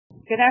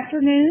Good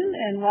afternoon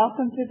and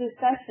welcome to this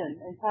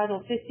session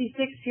entitled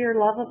 56-Year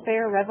Love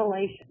Affair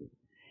Revelations.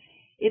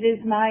 It is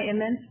my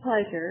immense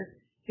pleasure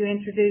to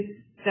introduce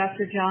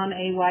Dr. John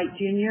A. White,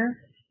 Jr.,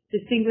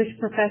 Distinguished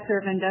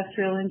Professor of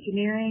Industrial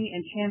Engineering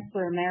and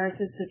Chancellor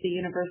Emeritus at the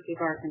University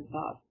of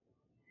Arkansas.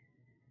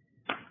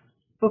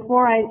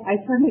 Before I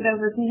turn it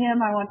over to him,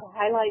 I want to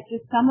highlight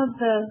just some of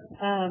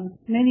the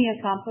many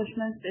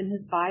accomplishments in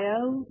his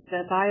bio.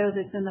 The bio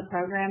that's in the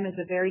program is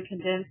a very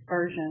condensed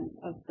version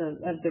of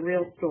the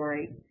real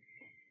story.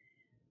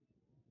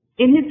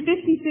 In his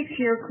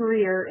 56-year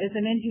career as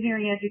an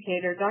engineering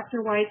educator,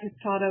 Dr. White has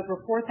taught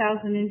over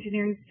 4,000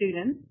 engineering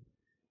students,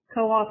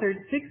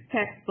 co-authored 6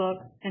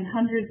 textbooks, and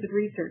hundreds of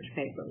research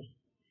papers.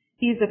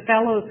 He is a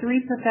fellow of 3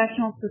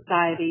 professional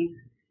societies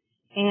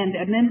and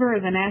a member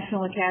of the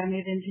National Academy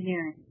of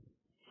Engineering.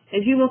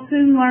 As you will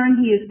soon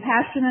learn, he is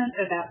passionate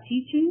about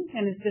teaching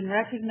and has been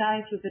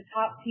recognized with the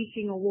top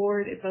teaching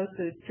award at both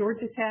the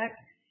Georgia Tech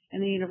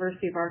and the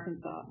University of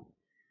Arkansas.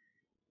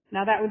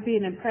 Now that would be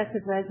an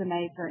impressive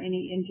resume for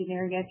any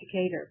engineering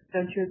educator.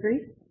 Don't you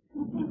agree?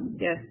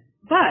 Yes.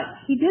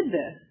 But he did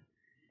this.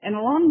 And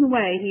along the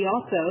way, he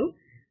also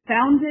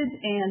founded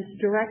and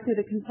directed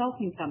a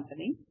consulting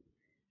company,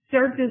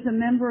 served as a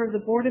member of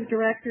the board of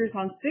directors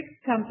on 6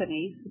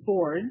 companies'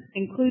 boards,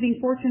 including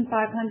Fortune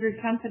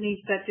 500 companies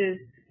such as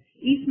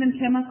Eastman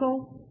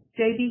Chemical,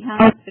 J.B.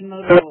 Hunt, and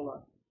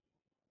Motorola.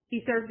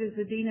 He served as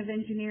the Dean of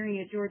Engineering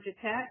at Georgia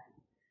Tech,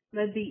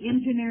 led the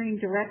Engineering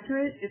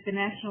Directorate at the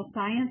National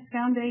Science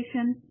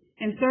Foundation,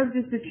 and served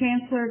as the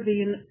Chancellor of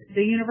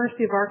the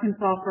University of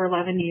Arkansas for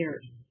 11 years.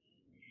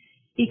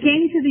 He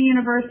came to the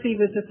university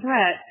with the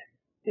threat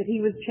that he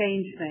would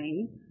change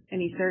things,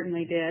 and he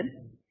certainly did.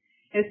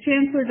 As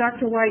Chancellor,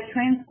 Dr. White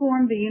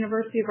transformed the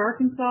University of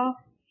Arkansas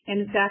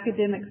and its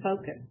academic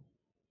focus.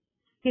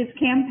 His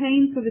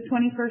campaign for the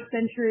 21st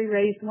century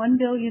raised $1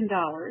 billion,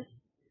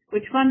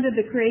 which funded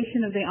the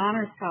creation of the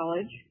Honors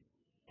College,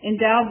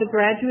 endowed the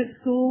graduate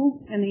school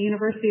and the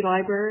university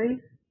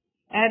libraries,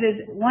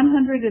 added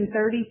 132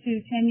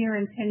 tenure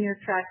and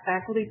tenure-track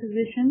faculty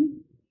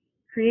positions,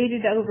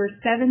 created over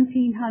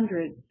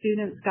 1,700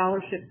 student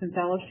scholarships and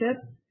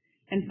fellowships,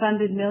 and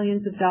funded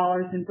millions of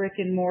dollars in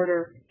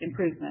brick-and-mortar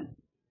improvements.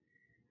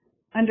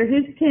 Under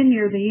his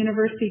tenure, the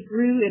university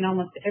grew in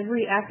almost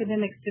every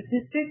academic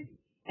statistic,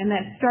 and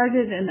that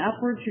started an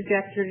upward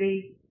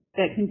trajectory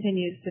that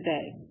continues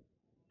today.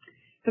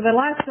 For the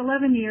last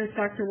 11 years,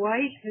 Dr.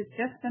 White has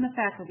just been a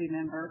faculty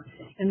member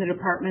in the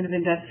Department of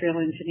Industrial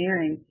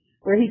Engineering,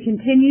 where he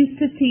continues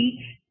to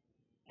teach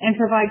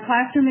and provide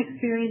classroom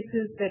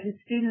experiences that his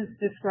students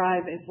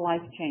describe as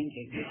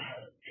life-changing.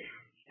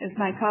 As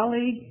my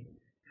colleague,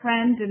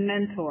 friend, and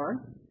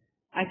mentor,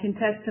 I can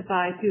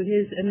testify to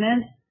his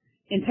immense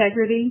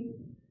integrity,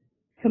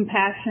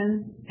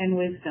 compassion, and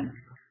wisdom.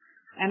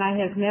 And I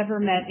have never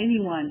met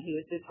anyone who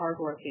is this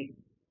hardworking.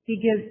 He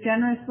gives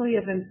generously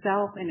of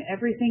himself in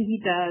everything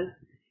he does,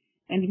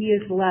 and he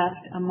has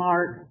left a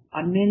mark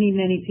on many,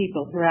 many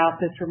people throughout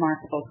this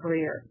remarkable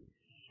career.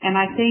 And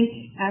I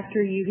think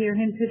after you hear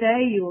him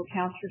today, you will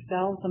count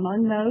yourselves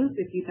among those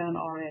if you don't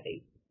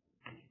already.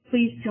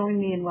 Please join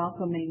me in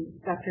welcoming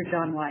Dr.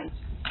 John White.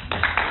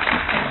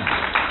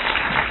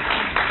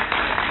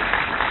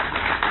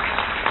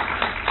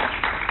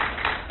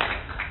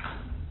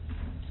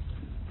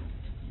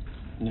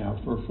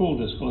 Now, for full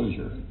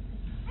disclosure,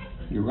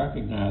 you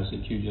recognize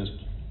that you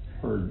just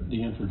heard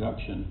the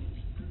introduction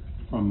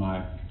from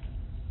my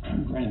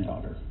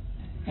granddaughter,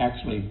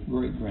 actually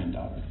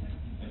great-granddaughter,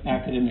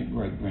 academic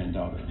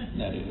great-granddaughter,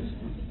 that is,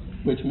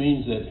 which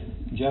means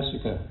that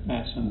Jessica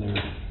Matson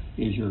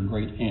there is your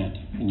great-aunt,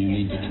 and you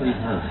need to treat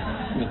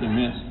her with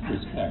immense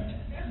respect.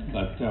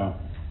 But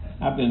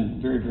I've been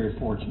very, very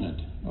fortunate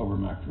over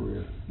my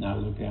career. Now I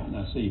look out and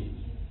I see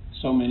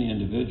so many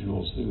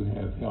individuals who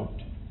have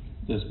helped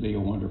this be a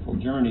wonderful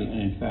journey,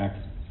 and in fact,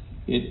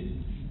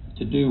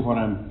 to do what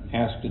I'm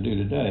asked to do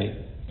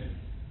today,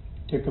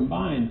 to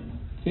combine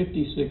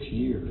 56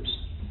 years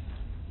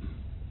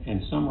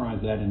and summarize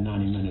that in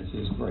 90 minutes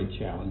is a great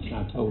challenge. And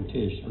I told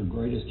Tish her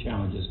greatest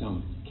challenge is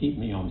going to keep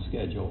me on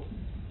schedule.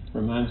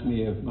 Reminds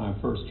me of my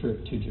first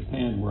trip to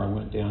Japan, where I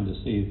went down to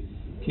see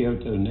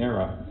Kyoto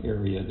Nara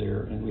area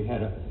there, and we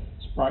had a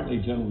sprightly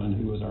gentleman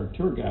who was our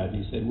tour guide,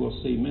 and he said,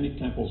 "We'll see many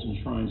temples and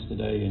shrines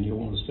today, and you'll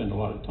want to spend a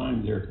lot of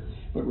time there.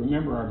 But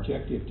remember, our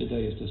objective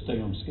today is to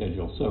stay on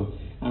schedule." So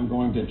I'm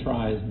going to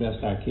try as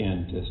best I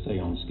can to stay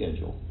on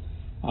schedule.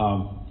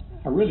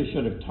 I really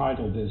should have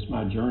titled this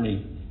My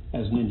Journey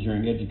as an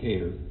Engineering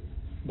Educator,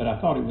 but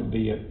I thought it would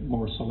be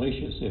more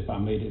salacious if I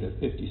made it a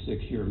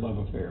 56-year love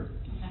affair.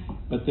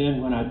 But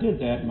then when I did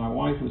that, my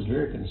wife was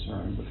very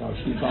concerned because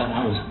she thought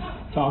I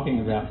was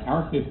talking about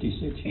our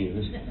 56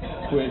 years,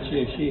 which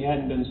if she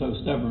hadn't been so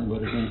stubborn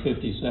would have been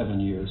 57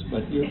 years.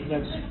 But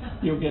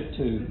you'll get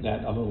to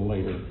that a little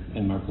later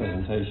in my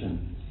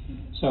presentation.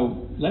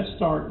 So let's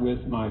start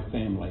with my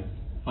family.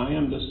 I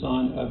am the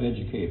son of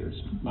educators.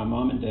 My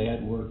mom and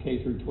dad were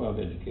K through 12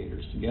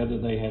 educators. Together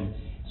they had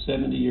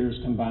 70 years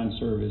combined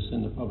service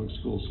in the public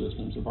school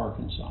systems of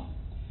Arkansas.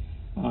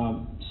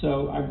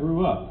 So I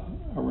grew up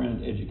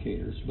around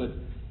educators, but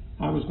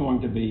I was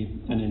going to be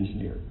an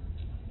engineer.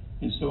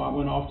 And so I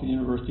went off to the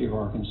University of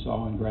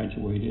Arkansas and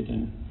graduated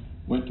and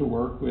went to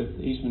work with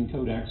Eastman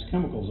Kodak's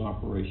chemicals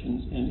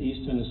operations in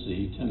East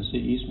Tennessee, Tennessee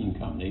Eastman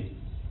Company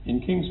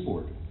in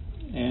Kingsport.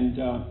 And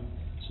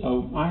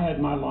so I had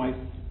my life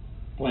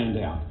planned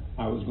out.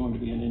 I was going to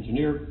be an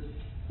engineer,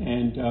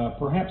 and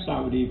perhaps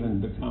I would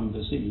even become the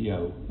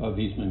CEO of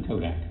Eastman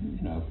Kodak,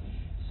 you know.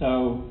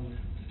 So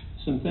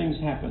some things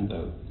happened,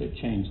 though, that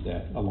changed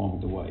that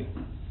along the way.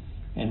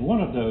 And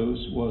one of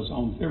those was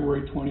on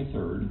February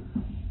 23rd,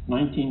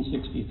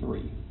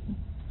 1963,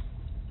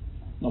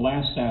 the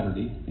last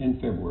Saturday in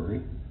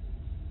February,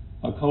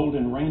 a cold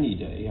and rainy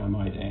day, I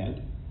might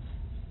add,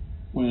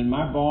 when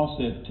my boss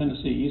at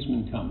Tennessee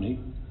Eastman Company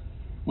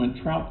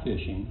went trout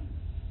fishing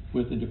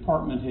with the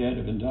department head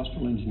of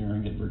industrial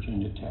engineering at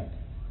Virginia Tech,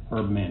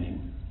 Herb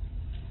Manning.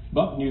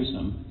 Buck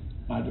Newsom,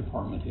 my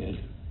department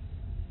head,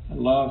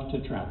 loved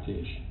to trout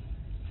fish.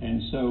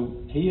 And so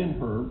he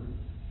and Herb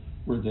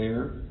were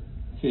there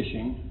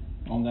fishing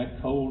on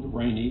that cold,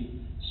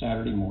 rainy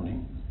Saturday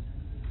morning.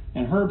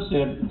 And Herb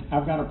said,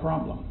 I've got a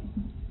problem.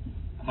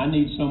 I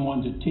need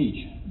someone to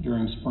teach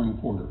during spring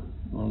quarter.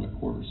 We're on the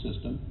quarter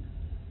system.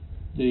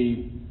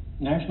 The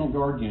National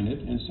Guard unit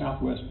in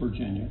Southwest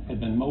Virginia had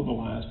been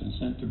mobilized and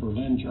sent to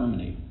Berlin,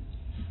 Germany,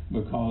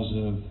 because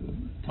of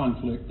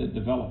conflict that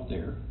developed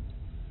there.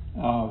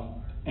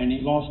 And he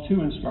lost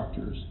 2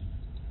 instructors.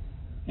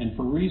 And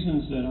for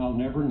reasons that I'll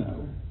never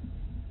know,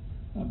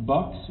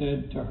 Buck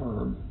said to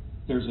Herb,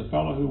 there's a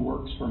fellow who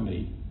works for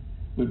me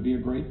who would be a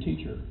great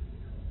teacher.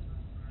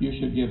 You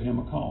should give him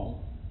a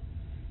call.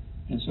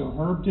 And so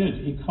Herb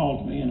did. He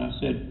called me, and I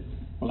said,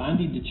 well, I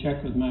need to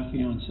check with my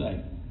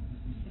fiancée.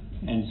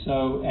 And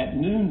so at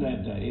noon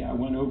that day, I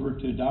went over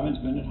to Dobbins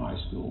Bennett High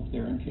School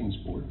there in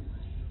Kingsport,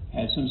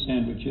 had some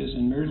sandwiches,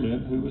 and Mary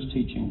Lib, who was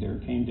teaching there,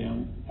 came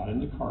down, got in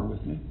the car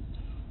with me.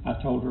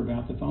 I told her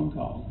about the phone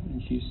call,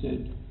 and she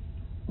said,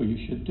 well,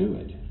 you should do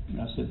it. And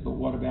I said, but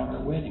what about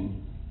our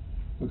wedding?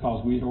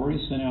 Because we had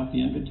already sent out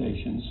the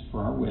invitations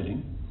for our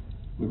wedding.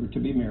 We were to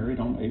be married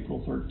on April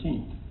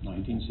 13th,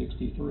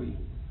 1963.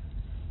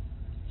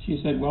 She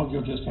said, well,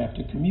 you'll just have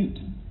to commute.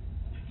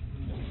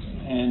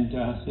 And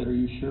I said, are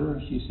you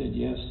sure? She said,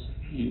 yes,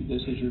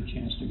 this is your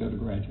chance to go to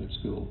graduate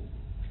school,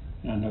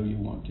 and I know you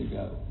want to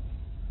go.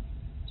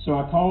 So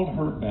I called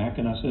her back,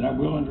 and I said, I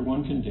will under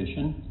one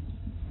condition,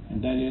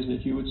 and that is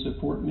that you would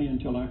support me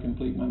until I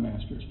complete my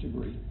master's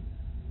degree.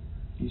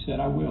 He said,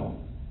 I will.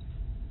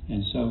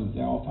 And so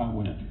off I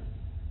went.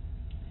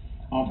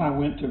 Off I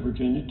went to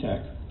Virginia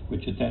Tech,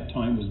 which at that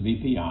time was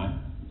VPI,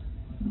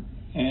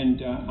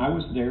 and I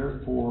was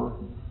there for,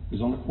 it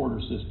was on a quarter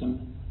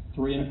system,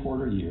 3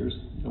 1/4 years,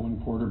 the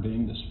 1/4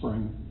 being the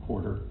spring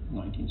quarter,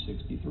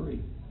 1963.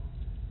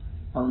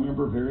 I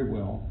remember very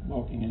well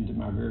walking into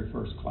my very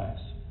first class.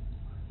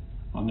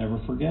 I'll never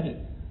forget it.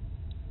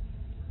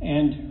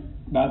 And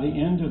by the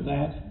end of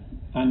that,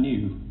 I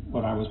knew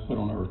what I was put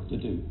on earth to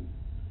do.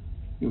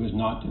 It was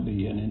not to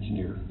be an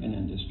engineer in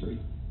industry.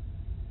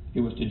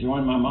 It was to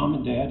join my mom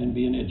and dad and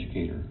be an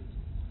educator.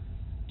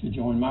 To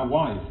join my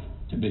wife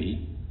to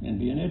be and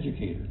be an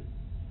educator.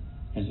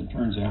 As it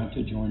turns out,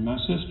 to join my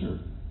sister,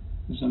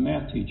 who's a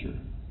math teacher,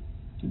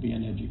 to be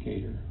an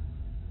educator.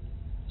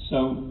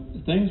 So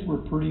things were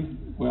pretty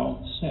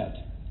well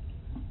set.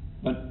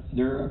 But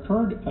there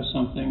occurred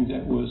something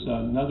that was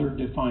another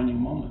defining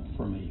moment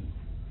for me.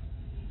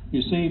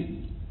 You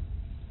see,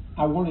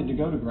 I wanted to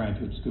go to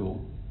graduate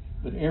school,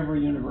 but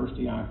every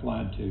university I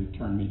applied to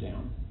turned me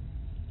down.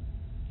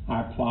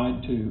 I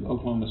applied to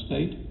Oklahoma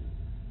State,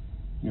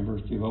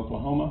 University of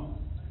Oklahoma,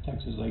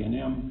 Texas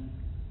A&M,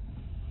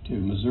 to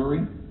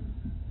Missouri,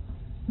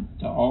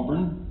 to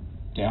Auburn,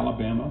 to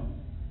Alabama,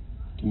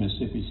 to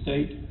Mississippi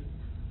State,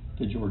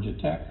 to Georgia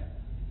Tech,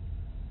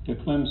 to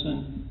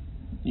Clemson,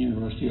 the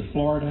University of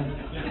Florida,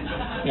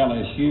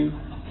 LSU.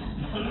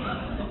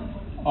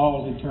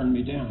 All had turned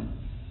me down,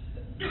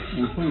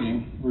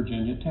 including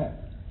Virginia Tech.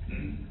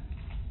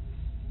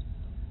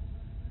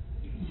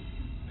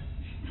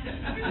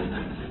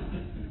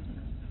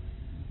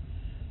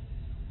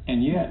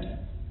 And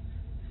yet,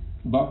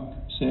 Buck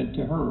said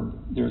to Herb,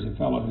 there's a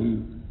fellow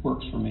who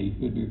works for me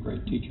who'd be a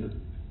great teacher.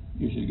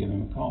 You should give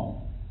him a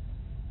call.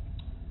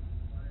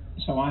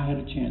 So I had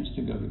a chance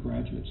to go to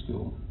graduate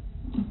school.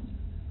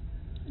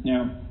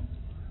 Now,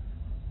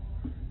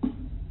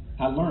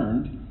 I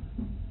learned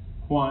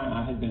why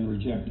I had been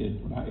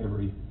rejected by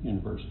every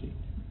university.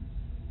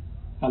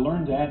 I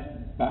learned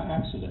that by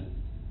accident.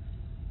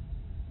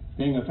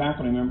 Being a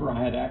faculty member,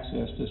 I had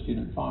access to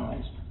student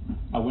files.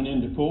 I went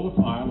in to pull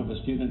the file of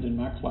a student in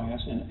my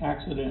class and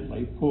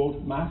accidentally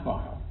pulled my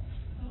file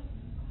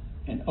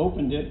and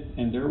opened it,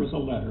 and there was a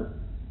letter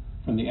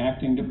from the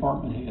acting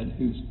department head,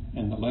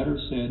 and the letter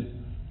said,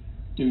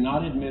 do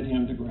not admit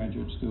him to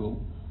graduate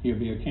school. He'll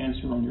be a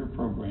cancer on your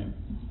program.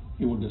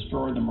 He will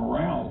destroy the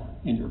morale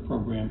in your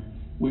program.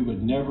 We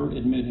would never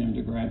admit him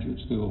to graduate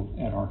school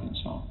at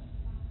Arkansas.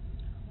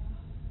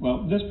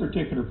 Well, this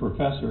particular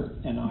professor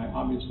and I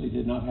obviously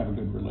did not have a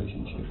good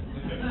relationship.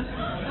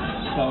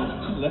 So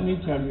let me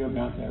tell you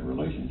about that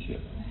relationship.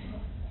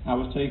 I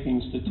was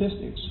taking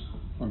statistics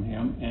from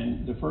him,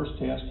 and the first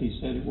test he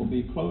said it will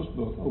be closed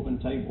book, open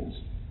tables.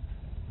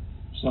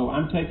 So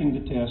I'm taking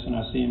the test, and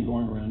I see him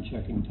going around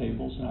checking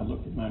tables, and I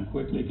looked at mine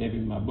quickly, gave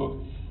him my book,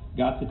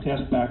 got the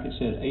test back, it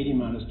said 80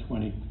 minus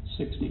 20,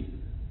 60.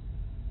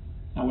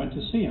 I went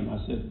to see him. I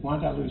said, why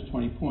did I lose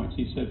 20 points?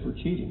 He said, for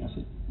cheating. I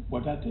said,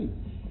 what did I do?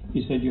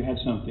 He said, you had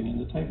something in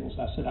the tables.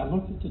 I said, I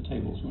looked at the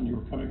tables when you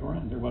were coming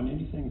around. There wasn't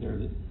anything there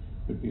that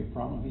would be a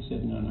problem. He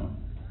said, no.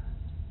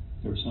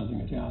 There was something.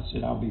 I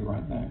said, I'll be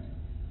right back.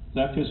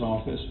 Left his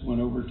office,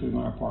 went over to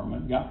my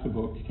apartment, got the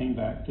book, came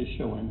back to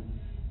show him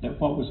that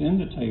what was in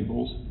the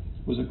tables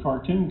was a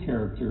cartoon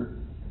character.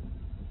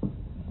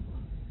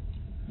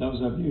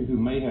 Those of you who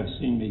may have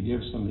seen me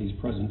give some of these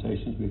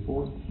presentations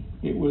before,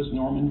 it was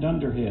Norman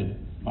Dunderhead,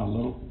 a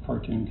little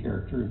cartoon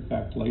character. In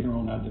fact, later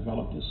on I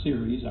developed a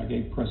series. I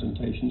gave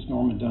presentations.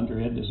 Norman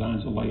Dunderhead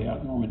designs a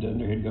layout. Norman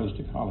Dunderhead goes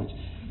to college.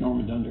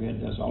 Norman Dunderhead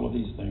does all of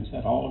these things,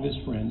 had all of his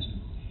friends.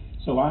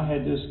 So I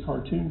had this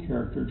cartoon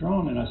character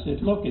drawn, and I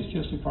said, look, it's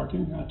just a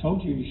cartoon. I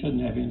told you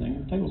shouldn't have anything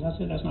in the tables. I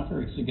said, that's not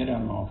fair. He said, get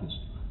out of my office.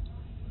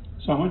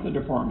 So I went to the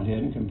department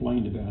head and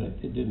complained about it.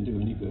 It didn't do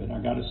any good. I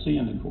got a C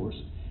in the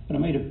course. But I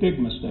made a big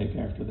mistake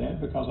after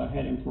that because I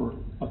had him for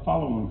a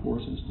follow-on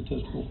course in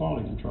statistical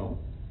quality control.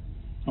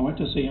 I went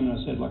to see him and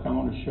I said, look, I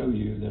want to show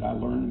you that I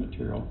learned the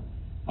material.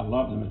 I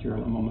love the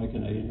material. I'm going to make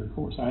an A in your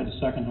course. I had the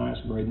second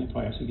highest grade in the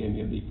class. He gave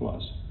me a B+.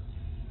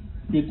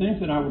 You'd think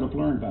that I would have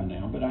learned by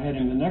now, but I had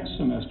him the next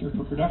semester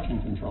for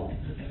production control.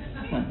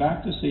 Went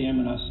back to see him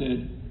and I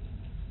said,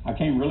 I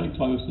came really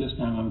close. This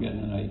time I'm getting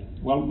an A.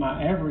 Well,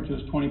 my average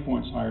was 20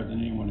 points higher than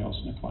anyone else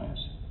in the class.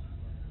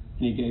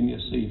 And he gave me a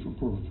C for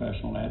poor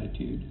professional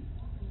attitude.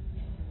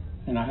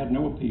 And I had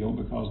no appeal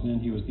because then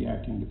he was the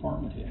acting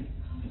department head.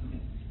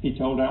 He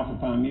told Alpha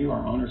Pi Mu,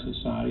 our honor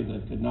society,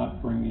 that could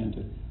not bring me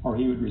into, or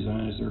he would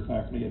resign as their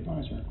faculty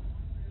advisor.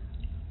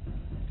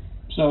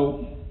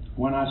 So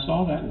when I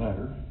saw that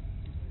letter,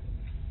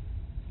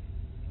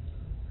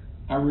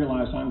 I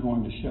realized I'm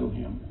going to show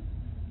him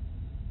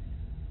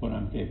what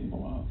I'm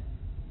capable of.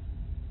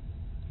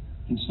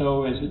 And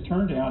so as it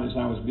turned out, as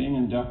I was being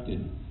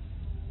inducted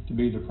to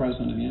be the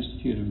president of the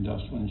Institute of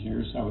Industrial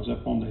Engineers, I was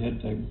up on the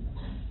head table,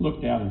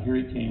 looked out, and here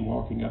he came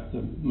walking up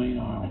the main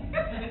aisle.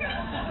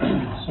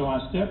 So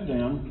I stepped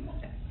down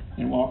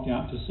and walked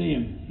out to see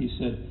him. He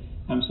said,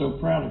 I'm so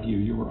proud of you.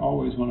 You were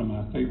always one of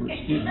my favorite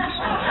students.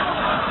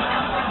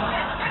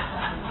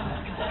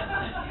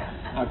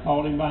 I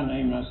called him by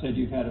name and I said,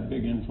 you've had a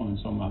big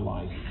influence on my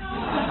life.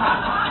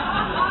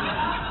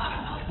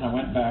 And I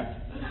went back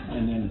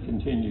and then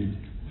continued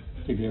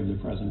to give the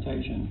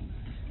presentation.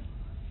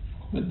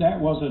 But that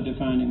was a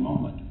defining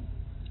moment.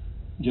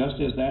 Just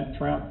as that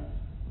trout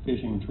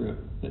fishing trip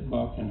that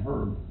Buck and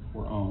Herb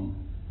were on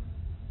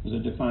was a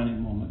defining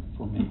moment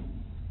for me.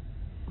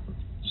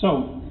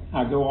 So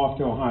I go off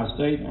to Ohio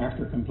State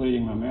after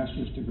completing my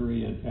master's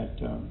degree at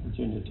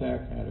Virginia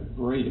Tech. I had a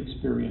great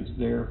experience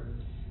there.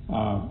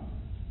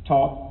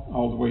 Taught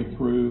all the way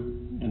through,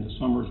 in the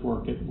summers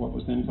worked at what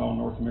was then called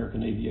North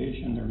American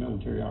Aviation, their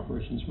military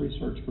operations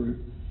research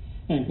group,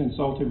 and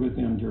consulted with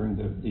them during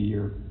the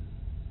year.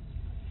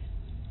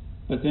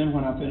 But then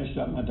when I finished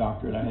up my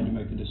doctorate, I had to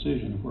make a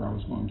decision of where I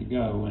was going to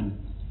go, and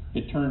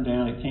it came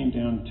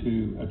down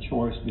to a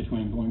choice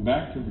between going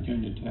back to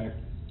Virginia Tech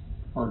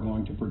or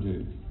going to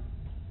Purdue.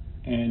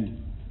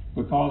 And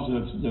because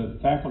of the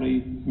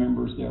faculty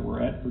members that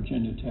were at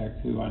Virginia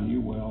Tech, who I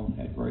knew well,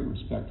 had great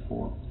respect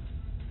for,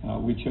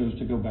 we chose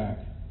to go back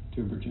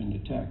to Virginia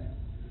Tech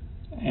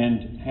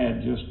and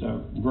had just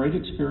a great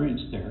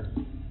experience there.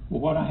 Well,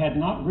 what I had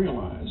not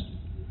realized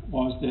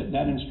was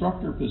that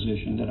instructor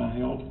position that I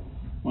held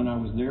when I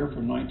was there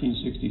from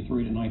 1963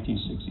 to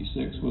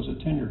 1966 was a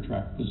tenure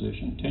track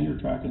position, tenure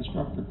track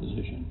instructor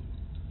position.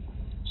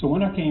 So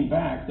when I came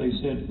back, they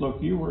said,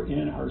 look, you were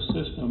in our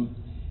system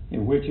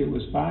in which it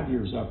was 5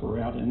 years up or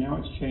out, and now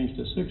it's changed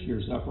to 6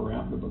 years up or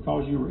out, but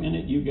because you were in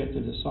it, you get to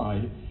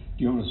decide,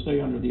 do you want to stay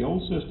under the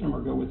old system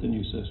or go with the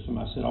new system?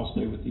 I said, I'll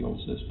stay with the old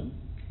system.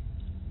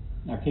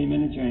 I came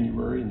in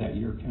January, and that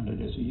year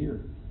counted as a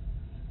year.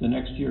 The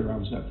next year, I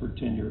was up for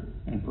tenure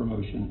and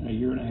promotion. A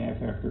year and a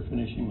half after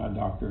finishing my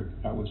doctorate,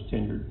 I was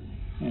tenured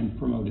and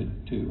promoted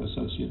to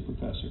associate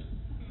professor.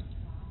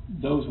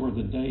 Those were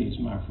the days,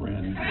 my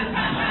friend.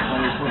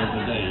 Those were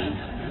the days.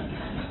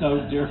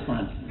 So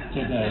different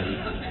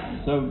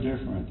today. So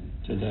different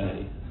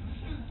today.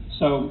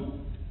 So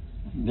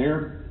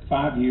there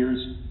 5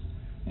 years,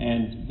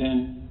 and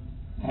then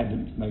had to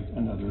make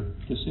another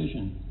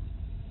decision.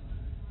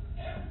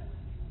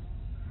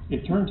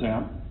 It turns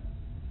out,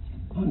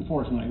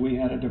 unfortunately, we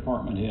had a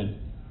department head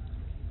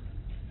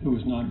who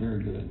was not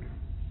very good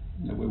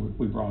that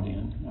we brought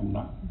in. I'm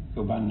not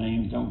go by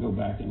name, don't go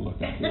back and look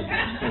up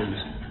here,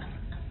 please.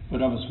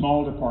 But of a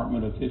small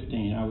department of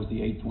 15, I was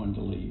the 8th one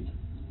to leave.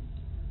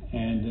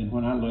 And then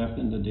when I left,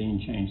 then the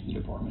dean changed the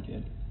department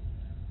head.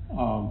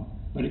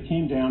 But it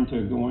came down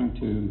to going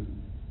to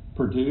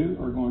Purdue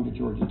or going to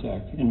Georgia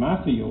Tech. In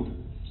my field,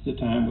 at the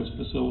time, was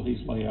facilities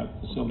layout,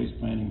 facilities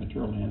planning,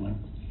 material handling.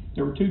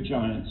 There were two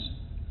giants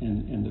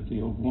in the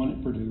field, one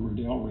at Purdue,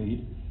 Rudell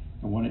Reed,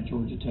 and one at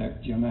Georgia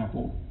Tech, Jim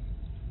Apple.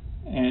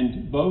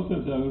 And both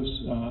of those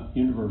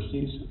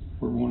universities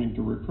were wanting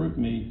to recruit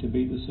me to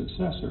be the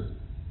successor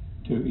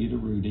to either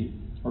Rudy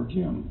or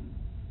Jim.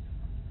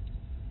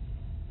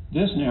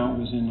 This now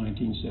was in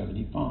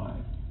 1975.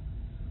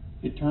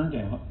 It turned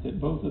out that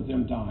both of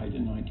them died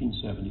in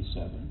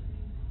 1977.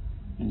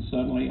 And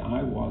suddenly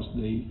I was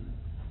the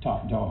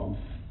top dog,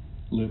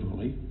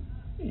 literally,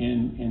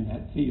 in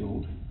that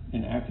field,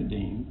 in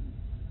academia,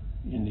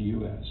 in the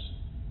U.S.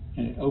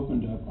 And it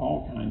opened up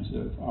all kinds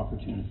of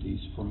opportunities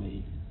for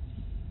me.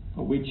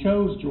 But we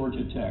chose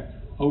Georgia Tech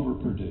over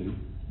Purdue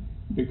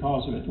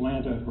because of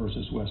Atlanta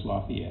versus West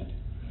Lafayette.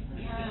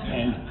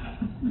 And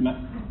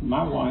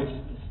my wife,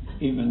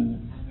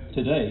 even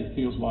today,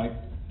 feels like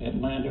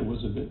Atlanta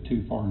was a bit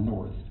too far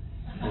north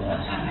for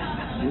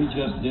us. We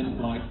just didn't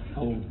like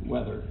cold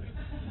weather.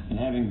 And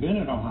having been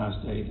at Ohio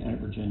State and at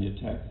Virginia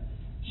Tech,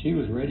 she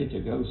was ready to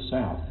go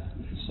south.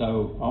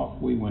 So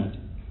off we went,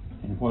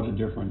 and what a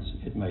difference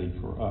it made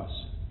for us.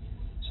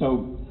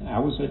 So I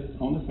was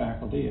on the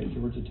faculty at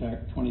Georgia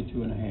Tech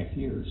 22 and a half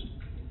years.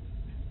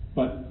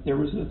 But there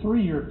was a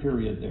 3-year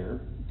period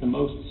there, the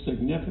most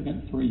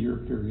significant 3-year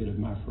period of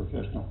my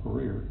professional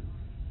career,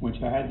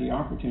 which I had the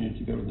opportunity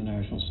to go to the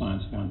National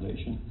Science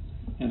Foundation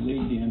and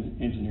lead the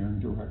engineering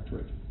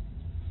directorate.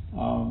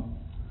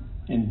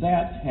 And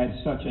that had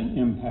such an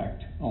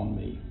impact on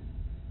me.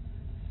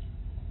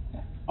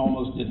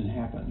 Almost didn't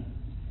happen.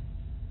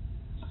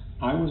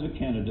 I was a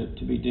candidate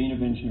to be Dean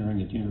of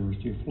Engineering at the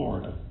University of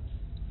Florida.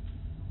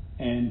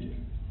 And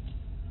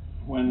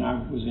when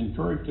I was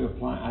encouraged to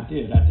apply, I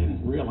did. I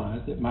didn't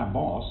realize that my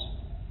boss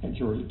at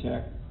Georgia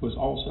Tech was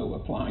also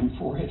applying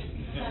for it.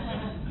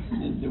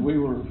 There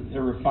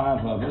were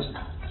 5 of us.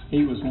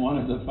 He was one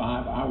of the 5.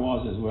 I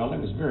was as well. It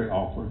was very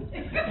awkward.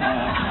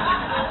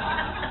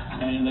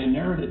 And they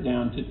narrowed it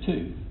down to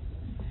 2.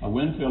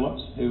 Wynn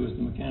Phillips, who was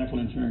the mechanical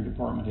engineering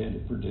department head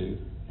at Purdue,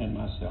 and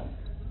myself.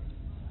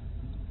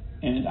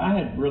 And I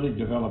had really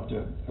developed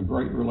a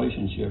great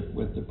relationship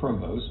with the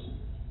provost,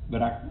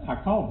 but I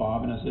called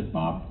Bob and I said,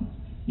 Bob,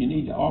 you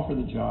need to offer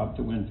the job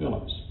to Wynn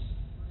Phillips.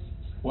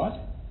 What?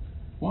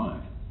 Why?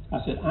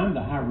 I said, I'm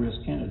the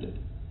high-risk candidate.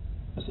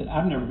 I said,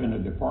 I've never been a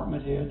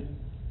department head.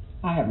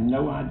 I have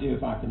no idea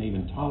if I can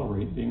even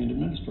tolerate being an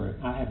administrator.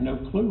 I have no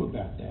clue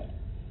about that.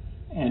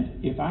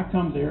 And if I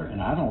come there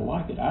and I don't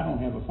like it, I don't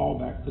have a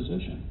fallback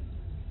position.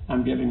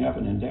 I'm giving up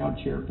an endowed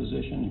chair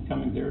position and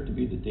coming there to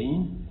be the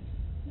dean.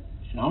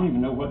 And I don't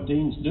even know what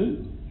deans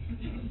do.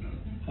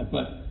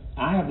 But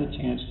I have the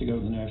chance to go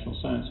to the National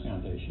Science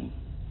Foundation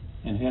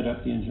and head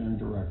up the engineering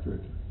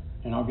directorate.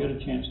 And I'll get a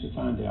chance to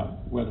find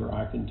out whether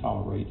I can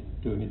tolerate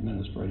doing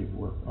administrative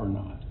work or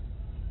not.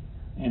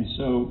 And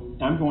so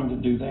I'm going to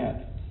do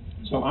that.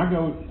 So I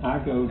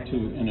go to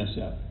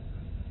NSF.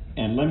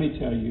 And let me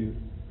tell you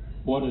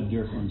what a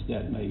difference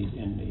that made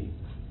in me.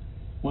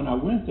 When I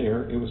went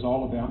there, it was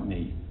all about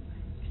me.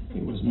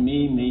 It was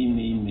me, me,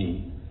 me,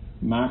 me.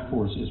 My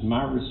courses,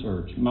 my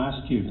research,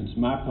 my students,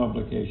 my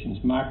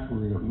publications, my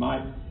career,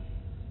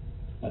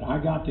 But I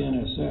got to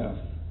NSF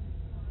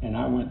and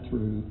I went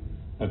through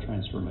a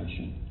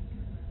transformation.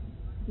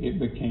 It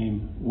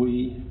became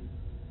we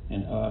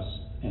and us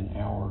and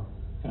our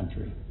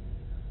country.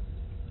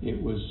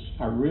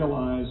 I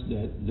realized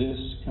that this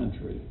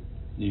country,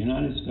 the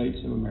United States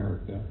of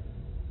America,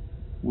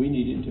 we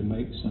needed to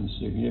make some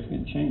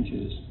significant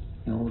changes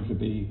in order to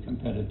be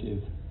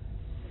competitive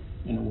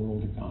in a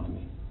world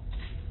economy.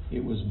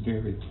 It was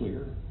very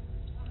clear.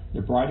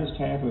 The brightest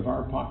half of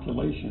our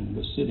population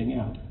was sitting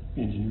out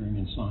engineering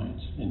and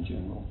science in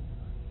general.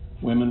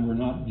 Women were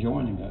not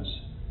joining us,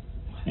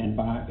 and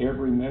by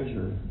every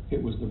measure,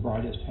 it was the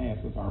brightest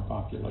half of our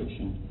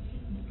population,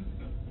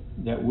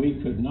 that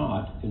we could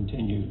not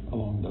continue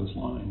along those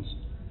lines.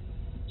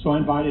 So I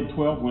invited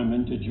 12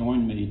 women to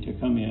join me to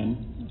come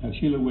in.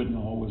 Sheila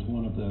Widnall was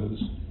one of those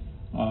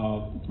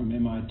from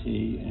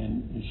MIT,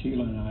 and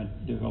Sheila and I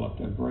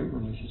developed a great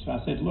relationship. So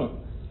I said, look,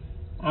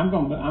 I'm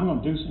going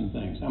to do some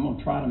things. I'm going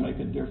to try to make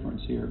a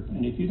difference here.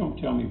 And if you don't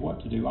tell me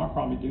what to do, I'll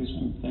probably do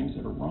some things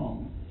that are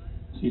wrong.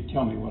 So you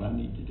tell me what I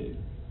need to do.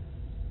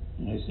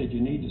 And they said, you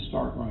need to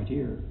start right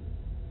here.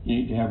 You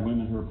need to have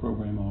women who are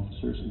program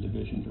officers and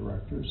division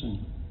directors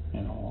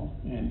and all.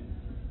 And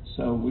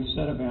so we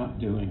set about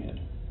doing it.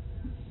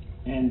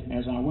 And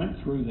as I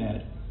went through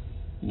that,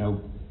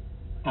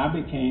 I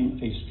became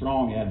a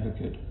strong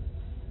advocate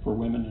for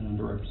women and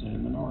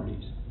underrepresented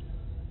minorities.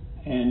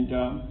 And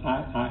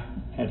I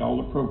had all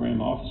the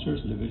program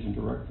officers and division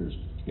directors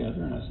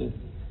together, and I said,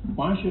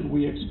 why should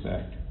we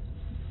expect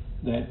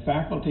that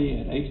faculty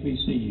at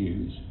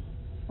HBCUs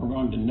are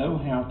going to know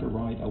how to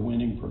write a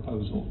winning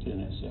proposal to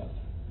NSF?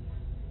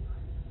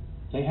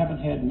 They haven't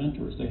had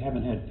mentors. They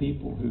haven't had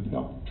people who've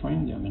helped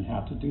train them in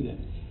how to do that.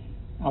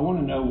 I want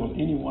to know, will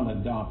anyone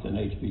adopt an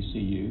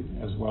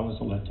HBCU as well as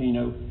a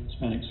Latino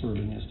Hispanic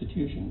serving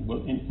institution?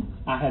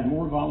 I had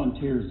more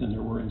volunteers than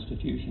there were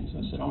institutions.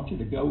 I said, I want you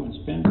to go and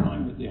spend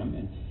time with them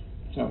and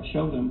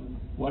show them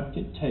what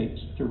it takes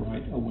to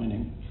write a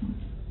winning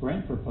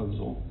grant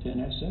proposal to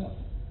NSF.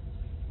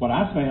 What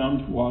I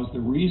found was the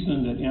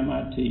reason that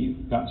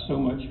MIT got so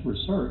much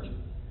research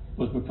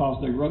was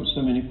because they wrote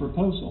so many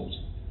proposals.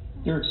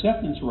 Their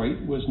acceptance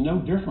rate was no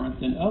different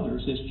than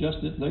others. It's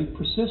just that they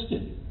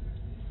persisted.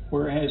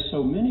 Whereas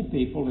so many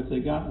people, if they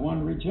got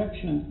one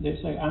rejection, they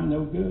say, I'm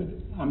no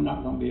good, I'm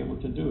not going to be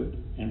able to do it,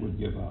 and would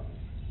give up.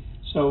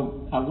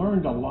 So I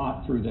learned a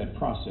lot through that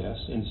process,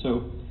 and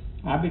so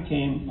I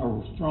became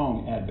a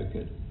strong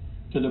advocate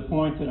to the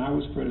point that I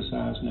was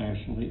criticized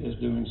nationally as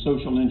doing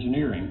social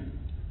engineering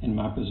in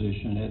my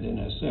position at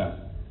NSF.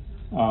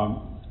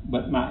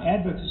 But my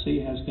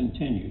advocacy has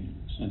continued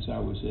since I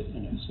was at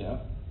NSF.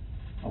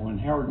 When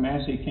Howard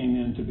Massey came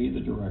in to be the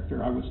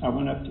director, I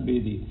went up to be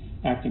the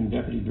acting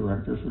deputy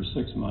director for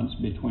 6 months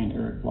between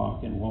Eric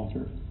Bloch and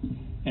Walter.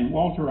 And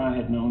Walter I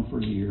had known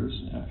for years,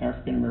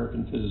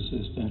 African-American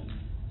physicist, and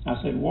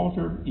I said,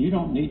 Walter, you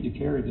don't need to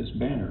carry this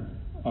banner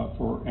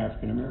for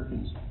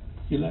African-Americans.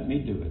 You let me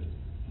do it.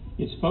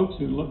 It's folks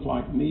who look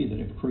like me that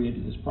have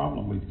created this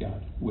problem we've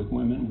got with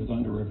women, with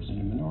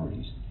underrepresented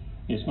minorities.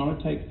 It's going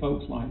to take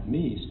folks like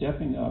me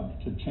stepping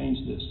up to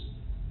change this.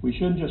 We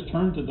shouldn't just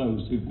turn to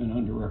those who've been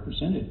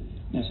underrepresented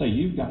and say,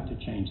 you've got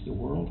to change the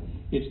world.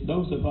 It's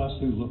those of us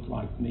who look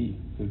like me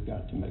who've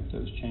got to make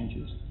those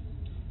changes.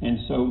 And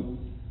so,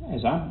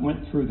 as I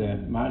went through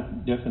that, my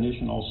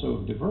definition also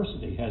of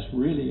diversity has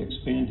really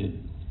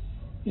expanded.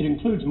 It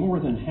includes more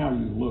than how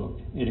you look.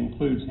 It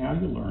includes how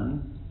you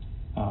learn,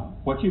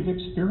 what you've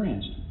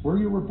experienced, where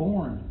you were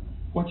born,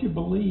 what you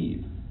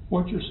believe,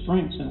 what your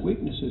strengths and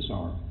weaknesses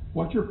are,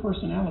 what your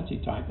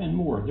personality type, and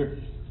more.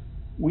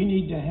 We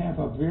need to have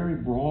a very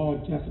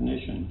broad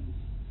definition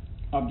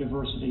of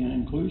diversity and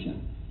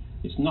inclusion.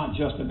 It's not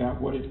just about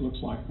what it looks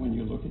like when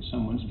you look at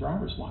someone's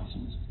driver's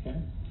license, okay?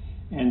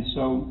 And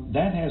so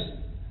that has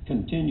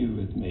continued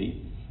with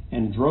me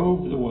and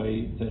drove the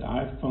way that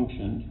I've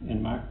functioned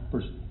in my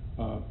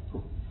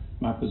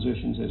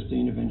positions as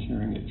Dean of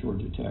Engineering at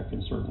Georgia Tech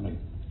and certainly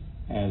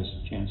as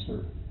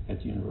Chancellor at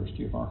the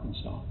University of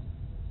Arkansas.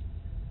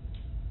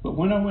 But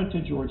when I went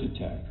to Georgia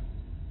Tech,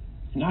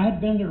 and I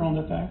had been there on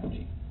the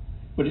faculty,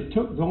 but it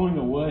took going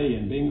away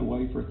and being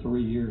away for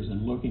 3 years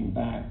and looking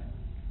back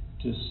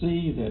to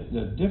see that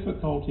the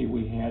difficulty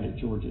we had at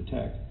Georgia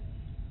Tech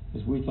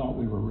is we thought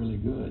we were really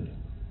good.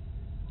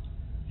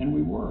 And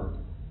we were,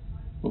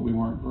 but we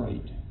weren't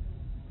great.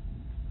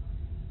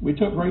 We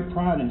took great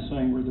pride in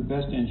saying we're the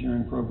best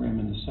engineering program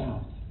in the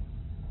South.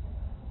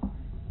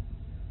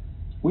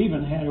 We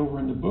even had over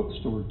in the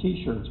bookstore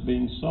T-shirts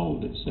being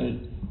sold that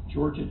said,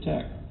 Georgia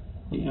Tech,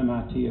 the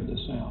MIT of the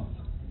South.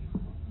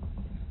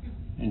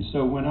 And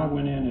so when I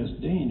went in as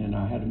dean and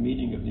I had a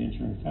meeting of the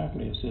engineering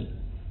faculty, I said,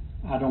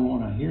 I don't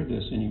want to hear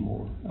this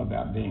anymore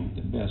about being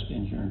the best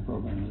engineering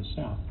program in the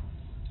South.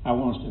 I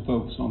want us to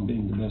focus on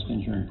being the best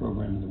engineering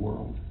program in the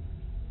world.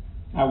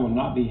 I will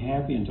not be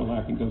happy until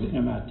I can go to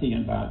MIT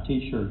and buy a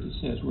T-shirt that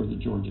says we're the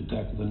Georgia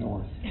Tech of the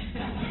North.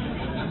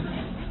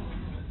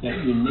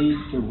 That you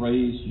need to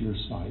raise your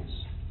sights.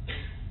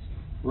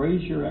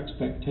 Raise your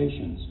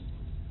expectations.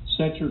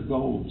 Set your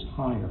goals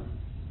higher.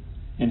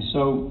 And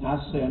so I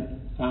set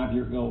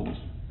 5-year goals.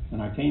 When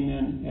I came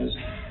in as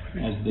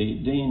the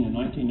dean in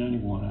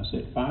 1991, I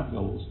set 5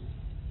 goals,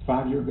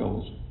 5-year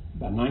goals.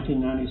 By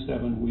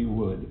 1997, we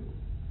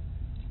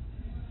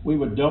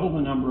would double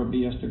the number of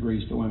BS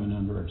degrees to women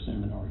and underrepresented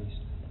minorities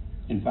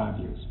in 5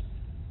 years.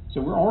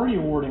 So we're already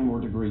awarding more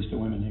degrees to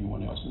women than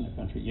anyone else in the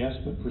country. Yes,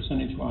 but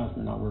percentage-wise,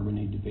 we're not where we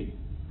need to be.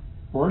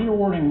 We're already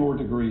awarding more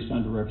degrees to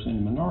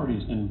underrepresented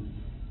minorities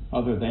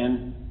other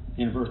than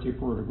University of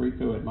Puerto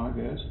Rico at my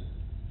best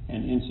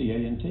and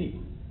NCA&T.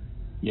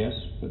 Yes,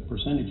 but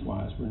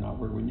percentage-wise, we're not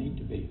where we need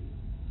to be.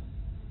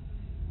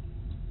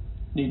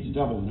 Need to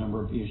double the number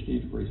of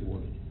PhD degrees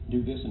awarded.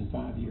 Do this in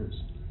 5 years.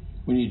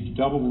 We need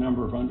to double the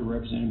number of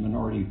underrepresented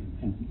minority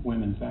and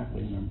women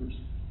faculty members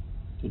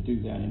to do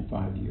that in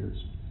 5 years.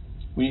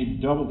 We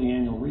need to double the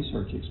annual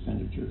research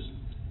expenditures.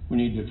 We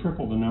need to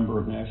triple the number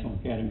of National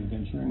Academy of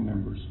Engineering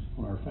members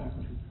on our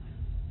faculty.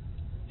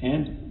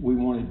 And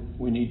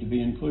we need to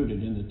be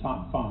included in the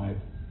top 5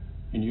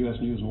 in U.S.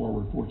 News and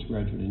World Report's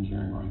graduate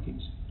engineering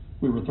rankings.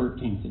 We were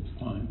 13th at the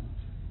time.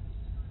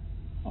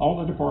 All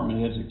the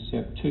department heads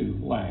except 2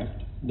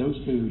 laughed. Those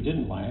 2 who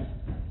didn't laugh,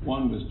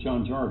 one was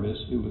John Jarvis,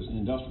 who was an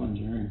industrial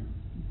engineering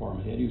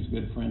department head. He was a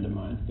good friend of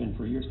mine, been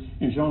for years.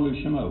 And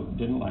Jean-Louis Chameau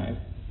didn't laugh.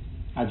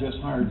 I just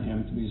hired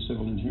him to be the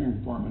civil engineering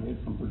department head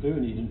from Purdue,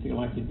 and he didn't feel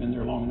like he'd been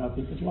there long enough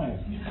he could laugh.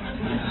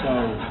 And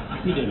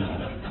so he didn't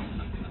laugh.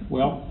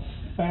 Well,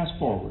 fast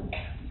forward,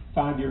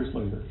 5 years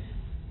later.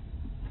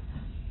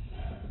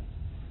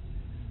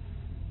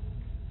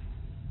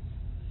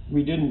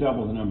 We didn't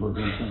double the number of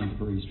engineering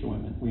degrees to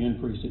women. We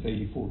increased it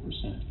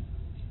 84%.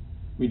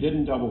 We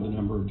didn't double the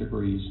number of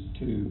degrees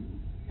to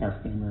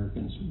African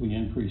Americans. We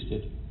increased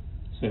it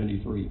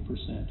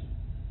 73%.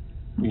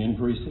 We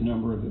increased the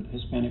number of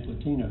Hispanic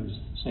Latinos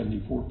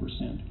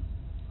 74%.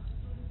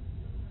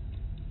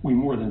 We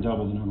more than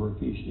doubled the number of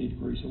PhD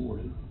degrees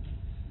awarded.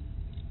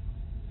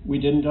 We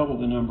didn't double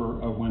the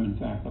number of women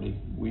faculty.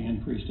 We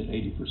increased it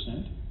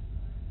 80%.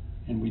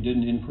 And we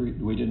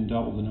didn't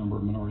double the number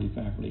of minority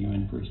faculty. We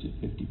increased it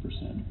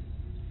 50%.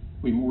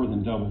 We more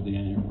than doubled the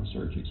annual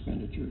research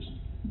expenditures.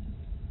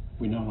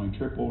 We not only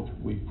tripled,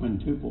 we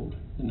quintupled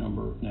the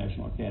number of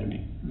National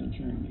Academy of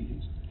Engineering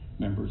meetings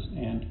members,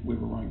 and we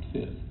were ranked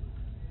 5th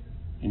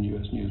in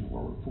U.S. News and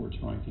World Report's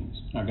rankings.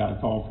 I got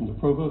a call from the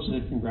provost,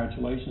 said,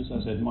 congratulations.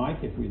 I said, Mike,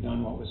 if we'd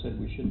done what we said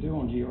we should do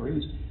on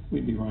GREs,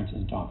 we'd be ranked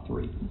in the top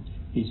 3.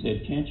 He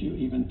said, can't you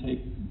even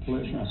take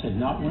pleasure? I said,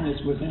 not when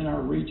it's within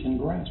our reach and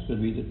grasp to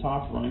be the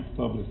top ranked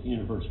public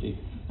university.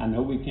 I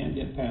know we can't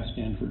get past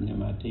Stanford and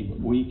MIT, but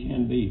we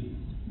can be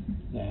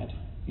that.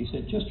 He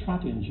said, just try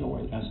to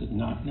enjoy it. I said,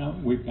 no,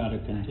 we've got to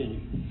continue.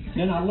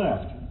 Then I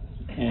left,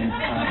 and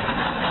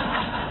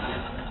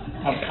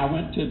I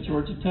went to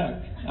Georgia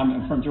Tech.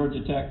 From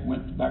Georgia Tech,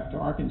 went back to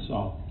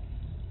Arkansas.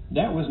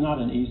 That was not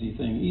an easy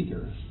thing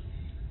either.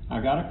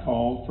 I got a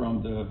call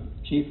from the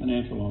chief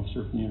financial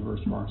officer from the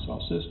University of Arkansas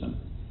system.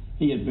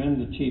 He had been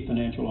the chief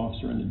financial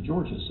officer in the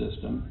Georgia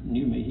system,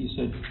 knew me. He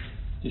said,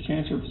 the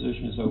chancellor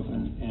position is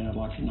open, and I'd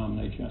like to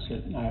nominate you. I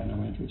said, I have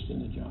no interest in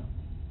the job.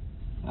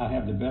 I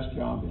have the best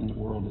job in the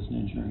world as an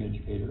engineering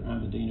educator.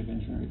 I'm the dean of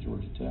engineering at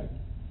Georgia Tech.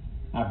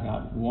 I've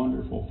got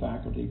wonderful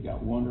faculty,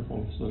 got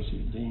wonderful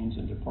associate deans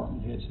and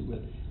department heads who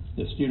would.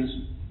 The students,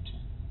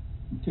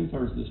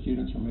 2/3 of the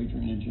students are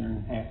majoring in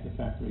engineering, half the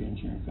faculty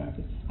engineering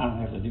faculty. I don't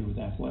have to deal with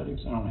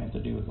athletics. I don't have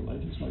to deal with the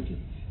legislature.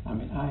 I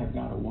mean, I have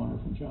got a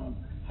wonderful job.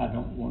 I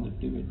don't want to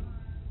do it.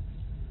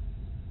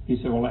 He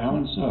said, well,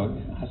 Alan Sugg.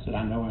 I said,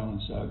 I know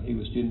Alan Sugg. He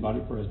was student body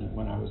president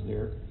when I was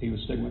there. He was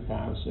Sigma Chi,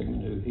 I was Sigma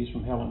Nu. He's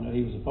from Helena.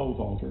 He was a pole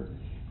vaulter.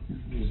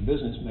 He was a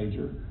business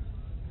major.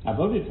 I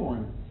voted for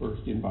him for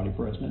student body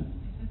president.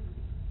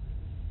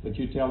 But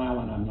you tell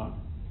Alan I'm not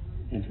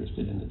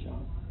interested in the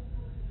job.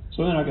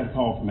 So then I got a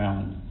call from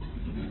Alan.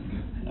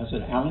 I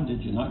said, Alan,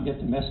 did you not get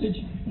the message?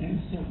 And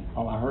he said,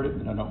 oh, I heard it,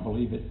 but I don't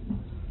believe it.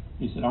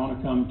 He said, I want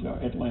to come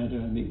to Atlanta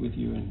and meet with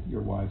you and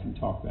your wife and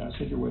talk about it. I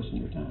said, you're wasting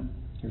your time.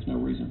 There's no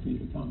reason for you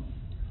to come.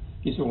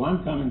 He said, well,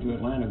 I'm coming to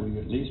Atlanta. Will you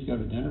at least go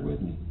to dinner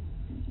with me?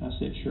 I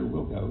said, sure,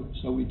 we'll go.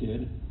 So we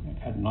did.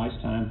 Had a nice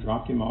time.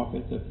 Dropped him off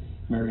at the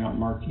Marriott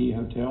Marquis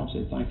Hotel and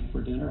said, thank you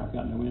for dinner. I've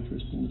got no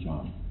interest in the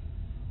job.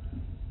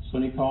 So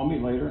then he called me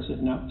later and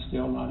said, no,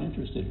 still not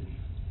interested.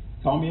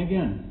 Call me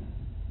again.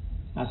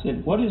 I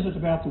said, what is it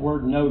about the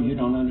word no you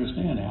don't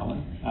understand,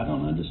 Alan? I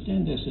don't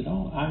understand this at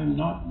all. I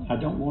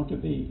don't want to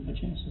be a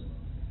chancellor.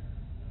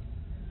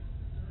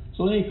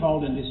 So then he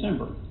called in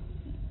December,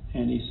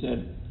 and he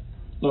said,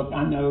 look,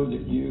 I know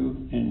that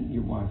you and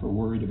your wife are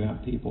worried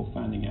about people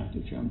finding out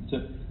that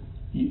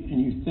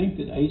and you think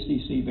that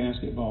ACC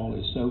basketball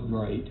is so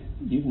great,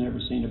 you've never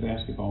seen a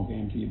basketball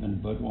game until you've been to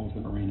Bud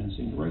Walton Arena and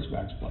seen the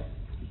Razorbacks play.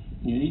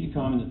 You need to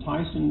come, and the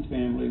Tyson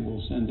family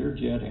will send their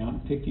jet out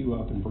and pick you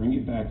up and bring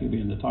you back. You'll be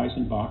in the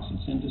Tyson box.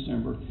 It's in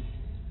December.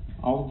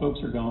 All the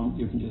folks are gone.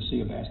 You can just see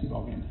a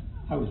basketball game.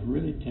 I was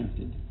really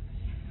tempted.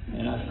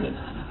 And I said,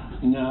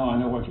 no, I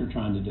know what you're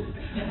trying to do.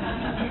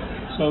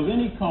 So then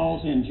he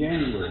calls in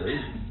January,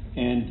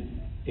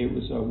 and it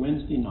was a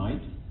Wednesday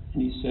night,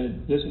 and he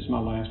said, this is my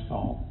last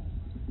call.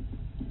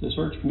 The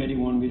search committee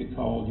wanted me to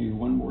call you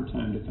one more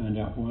time to find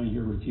out why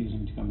you're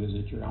refusing to come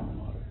visit your alma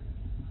mater.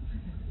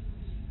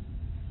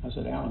 I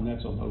said, Alan,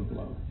 that's a low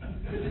blow.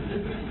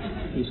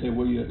 He said,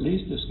 will you at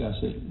least discuss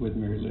it with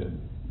Mary Lib?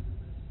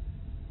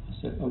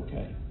 I said,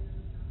 okay.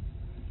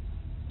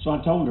 So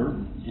I told her,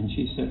 and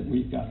she said,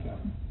 we've got to go.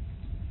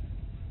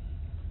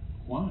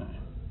 Why?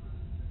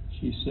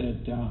 She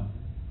said,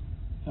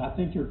 I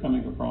think you're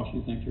coming across,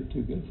 you think you're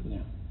too good for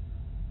them.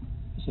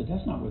 I said,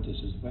 that's not what this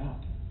is about.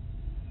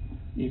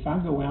 If I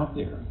go out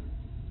there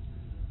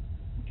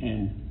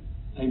and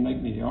they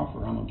make me the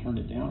offer, I'm going to turn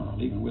it down, or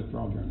I'll even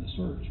withdraw during the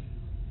search.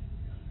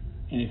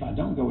 And if I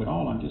don't go at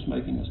all, I'm just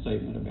making a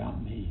statement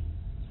about me,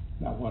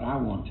 about what I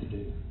want to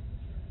do,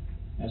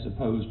 as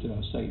opposed to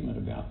a statement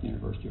about the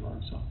University of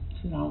Arkansas.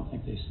 I said, I don't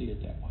think they see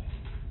it that way.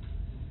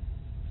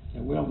 I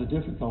said, well, the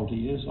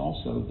difficulty is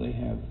also they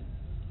have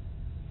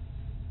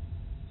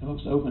the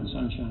most open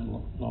sunshine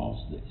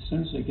laws. As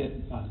soon as they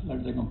get,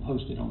 they're going to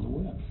post it on the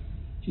web.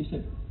 She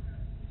said,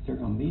 they're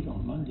going to meet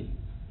on Monday.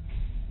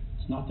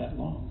 It's not that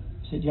long.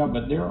 I said, yeah,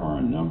 but there are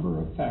a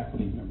number of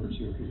faculty members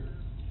who are here,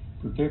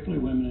 particularly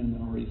women and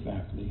minority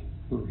faculty,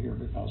 who are here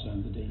because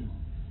I'm the dean.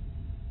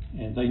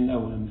 And they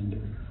know I'm in their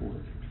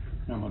report.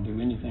 And I'm going to do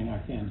anything I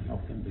can to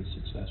help them be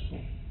successful.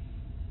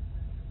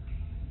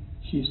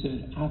 She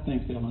said, I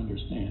think they'll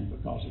understand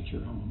because it's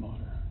your alma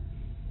mater.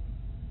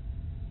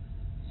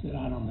 I said,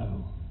 I don't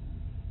know.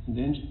 And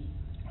then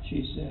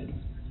she said,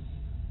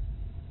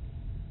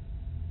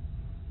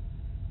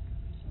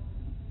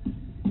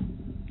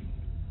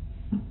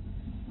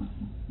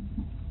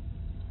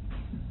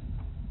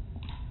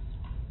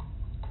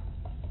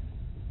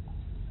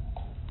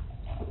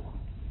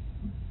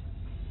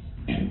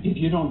 if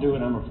you don't do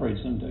it, I'm afraid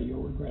someday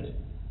you'll regret it.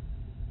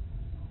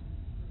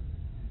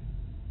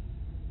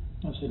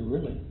 I said,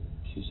 really?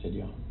 She said,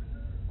 yeah.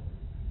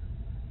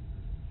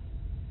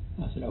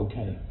 I said,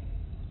 okay.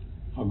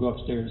 I'll go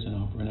upstairs and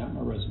I'll print out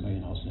my resume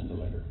and I'll send a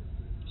letter.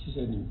 She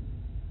said, and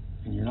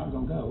you're not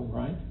going to go,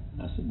 right?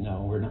 I said,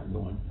 no, we're not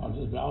going.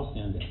 I'll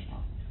send it.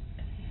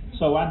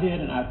 So I did,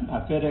 and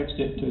I FedExed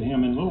it to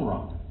him in Little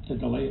Rock to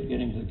delay it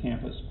getting to the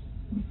campus.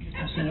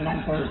 I sent it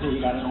on Thursday,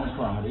 he got it on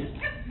Friday,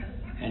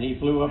 and he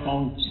flew up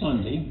on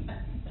Sunday,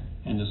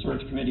 and the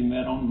search committee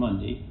met on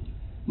Monday.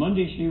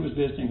 Monday she was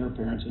visiting her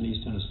parents in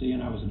East Tennessee,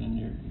 and I was in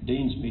the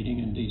dean's meeting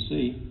in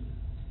D.C.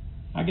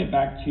 I get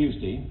back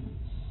Tuesday,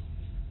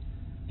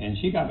 and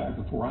she got back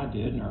before I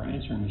did, and our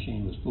answering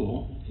machine was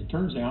full. It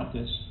turns out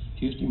this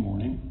Tuesday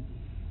morning,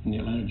 in the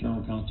Atlanta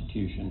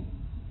Journal-Constitution,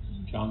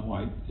 John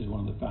White is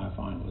one of the 5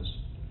 finalists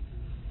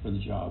for the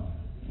job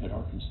at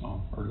Arkansas,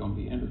 are going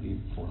to be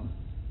interviewed for him.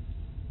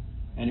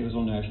 And it was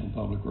on National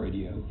Public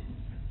Radio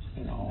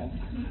and all.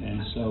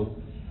 And so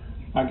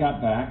I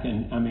got back,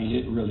 and I mean,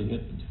 it really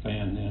hit the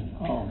fan then.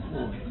 Oh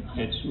boy,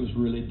 it was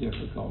really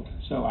difficult.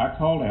 So I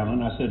called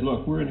Alan, I said,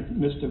 look, we're in the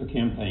midst of a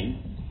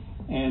campaign,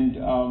 and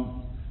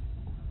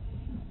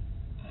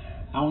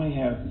I only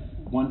have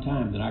one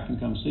time that I can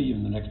come see you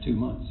in the next 2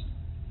 months.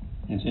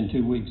 And it's in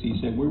 2 weeks. He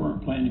said, we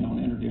weren't planning on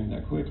interviewing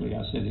that quickly.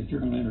 I said, if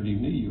you're going to interview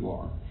me, you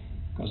are.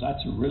 Because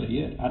that's really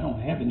it. I don't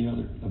have any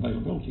other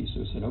availability.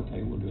 So I said,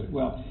 okay, we'll do it.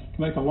 Well,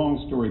 to make a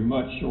long story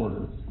much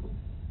shorter,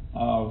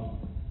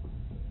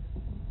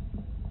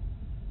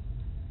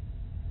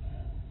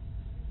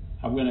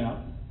 I went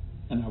out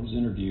and I was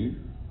interviewed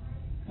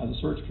by the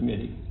search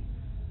committee.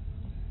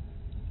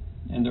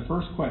 And the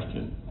first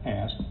question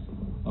asked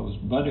was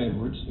Bud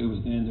Edwards, who was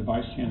then the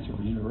Vice Chancellor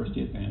for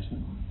University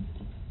Advancement.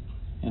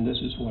 And this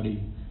is what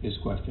his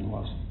question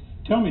was.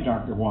 Tell me,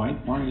 Dr. White,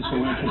 why are you so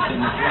interested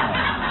in the job?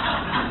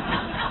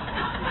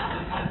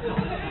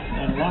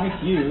 And like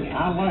you,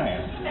 I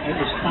laughed. It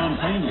was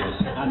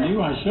spontaneous. I knew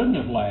I shouldn't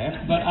have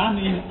laughed, but I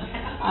mean,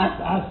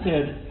 I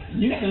said,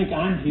 you think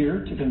I'm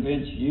here to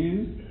convince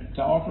you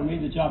to offer me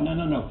the job?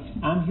 No.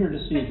 I'm here to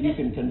see if you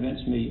can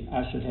convince me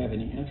I should have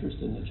any interest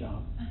in the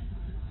job.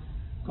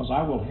 Because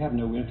I will have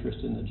no interest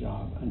in the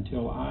job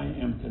until I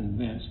am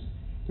convinced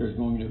there's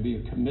going to be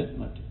a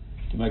commitment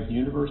to make the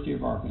University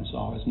of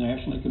Arkansas as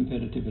nationally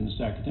competitive in its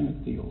academic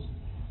fields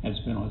as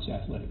it's been on its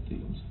athletic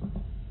fields.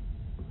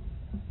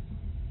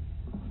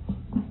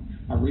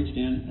 I reached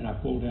in and I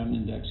pulled out an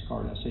index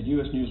card. I said,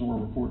 U.S. News and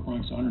World Report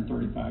ranks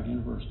 135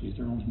 universities.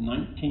 There are only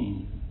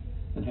 19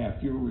 that have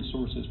fewer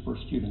resources per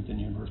student than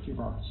the University of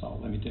Arkansas.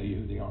 Let me tell you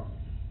who they are.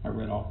 I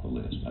read off the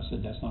list. I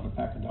said, that's not a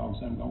pack of dogs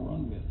I'm going to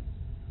run with.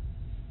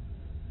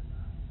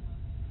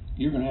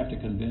 You're going to have to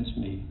convince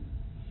me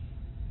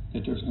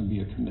that there's going to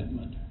be a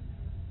commitment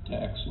to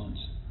excellence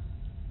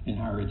in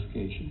higher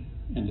education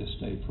in this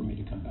state for me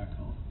to come back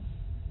home.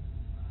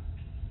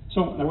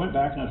 So I went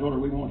back and I told her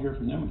we won't hear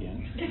from them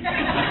again.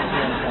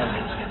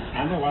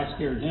 I know I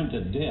scared them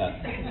to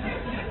death.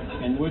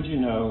 And would you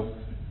know,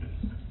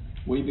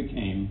 we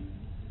became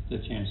the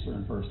Chancellor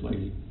and First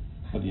Lady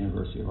of the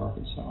University of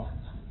Arkansas.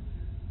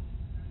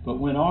 But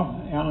when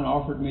Alan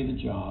offered me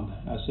the job,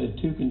 I said,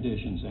 2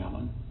 conditions,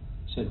 Alan.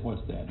 I said,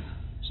 what's that?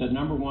 I said,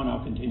 number 1,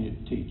 I'll continue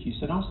to teach. He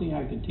said, I don't see how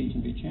you can teach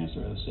and be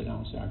Chancellor. I said, I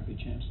don't see how I can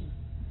be Chancellor.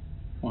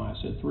 Why? I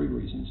said, 3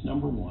 reasons.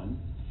 Number 1,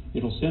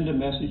 it'll send a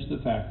message to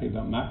the faculty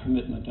about my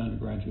commitment to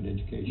undergraduate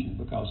education,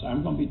 because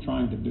I'm going to be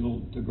trying to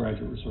build the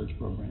graduate research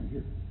program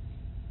here.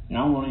 And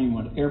I don't want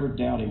anyone ever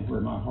doubting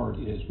where my heart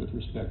is with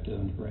respect to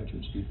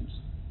undergraduate students.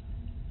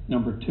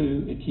 Number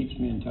 2, it keeps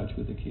me in touch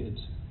with the kids.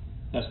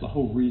 That's the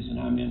whole reason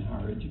I'm in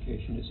higher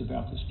education. It's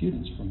about the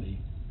students for me.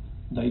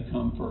 They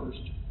come first.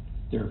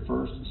 They're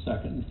first,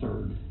 second, and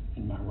third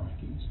in my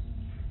rankings.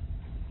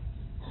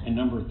 And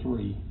number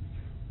 3,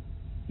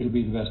 it'll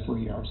be the best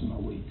 3 hours of my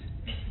week.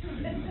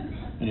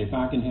 And if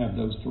I can have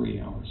those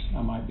 3 hours,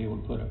 I might be able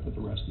to put up with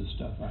the rest of the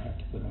stuff I have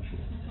to put up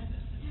with.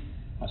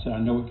 I said, I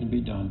know it can be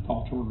done.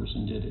 Paul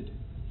Torgerson did it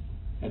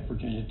at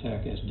Virginia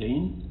Tech as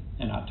dean,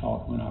 and I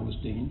taught when I was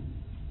dean,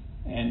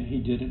 and he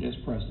did it as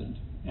president,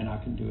 and I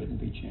can do it and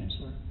be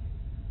chancellor.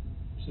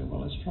 I said,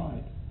 well, let's try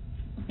it.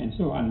 And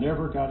so I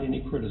never got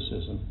any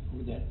criticism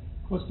for that.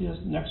 What's the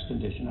next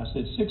condition? I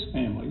said, 6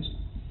 families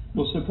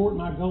will support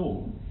my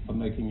goal of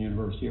making the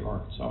University of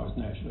Arkansas as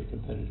nationally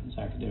competitive in its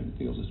academic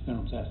fields as it's been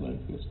on its athletic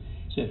fields.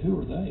 He said, who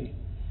are they?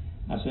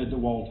 I said, the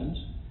Waltons,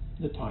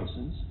 the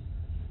Tysons,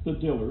 the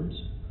Dillards,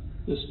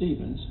 the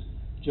Stevens,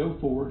 Joe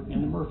Ford,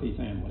 and the Murphy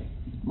family,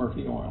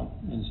 Murphy Oil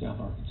in South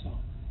Arkansas.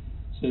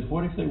 I said,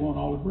 what if they won't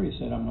all agree? I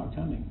said, I'm not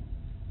coming.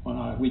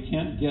 We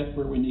can't get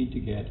where we need to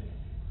get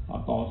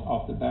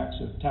off the backs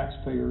of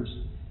taxpayers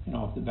and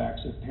off the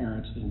backs of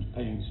parents and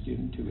paying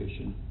student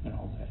tuition and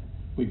all that.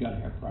 We've got to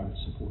have private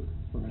support.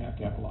 We're going to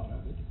have a lot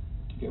of it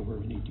to get where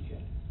we need to get.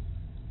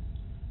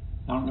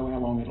 I don't know how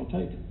long it'll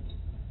take.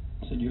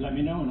 I said, you let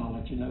me know and I'll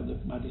let you know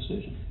my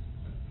decision.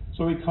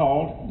 So he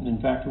called.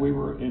 In fact, we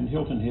were in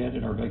Hilton Head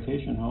at our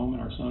vacation home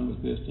and our son was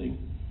visiting,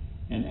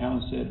 and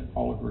Alan said,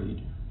 all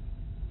agreed.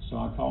 So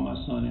I called my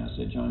son and I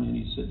said, John, you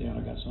need to sit down.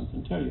 I got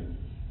something to tell you.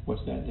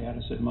 What's that, Dad?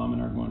 I said, Mom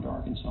and I are going to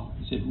Arkansas.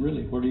 He said,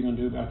 really? What are you going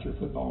to do about your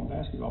football and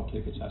basketball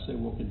tickets? I said,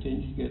 we'll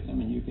continue to get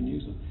them and you can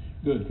use them.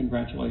 Good.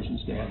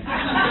 Congratulations, Dad.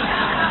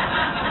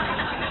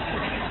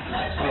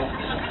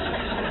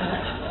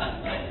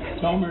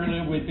 So, told me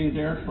earlier we'd be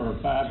there for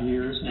 5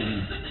 years,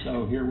 and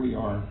so here we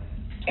are.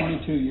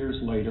 22 years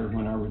later,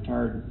 when I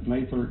retired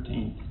May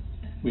 13th,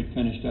 we'd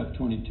finished up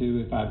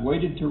 22. If I'd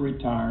waited to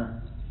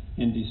retire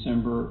in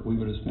December, we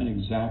would have spent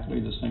exactly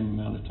the same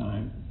amount of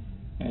time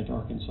at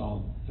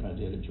Arkansas that I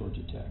did at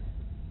Georgia Tech.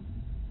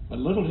 But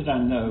little did I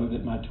know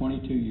that my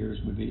 22 years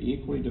would be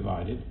equally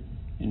divided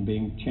in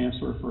being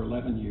chancellor for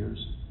 11 years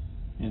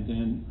and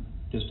then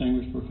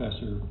distinguished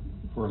professor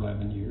for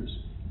 11 years.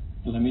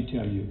 And let me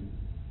tell you,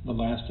 the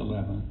last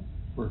 11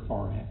 were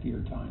far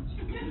happier times.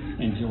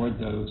 Enjoyed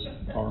those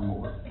far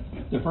more.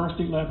 The first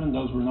 11,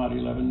 those were not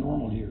 11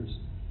 normal years.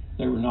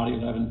 They were not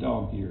 11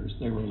 dog years.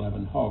 They were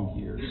 11 hog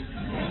years.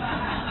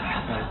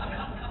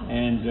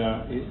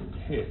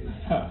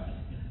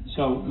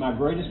 So my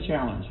greatest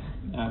challenge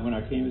when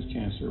I came as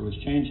chancellor was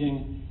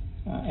changing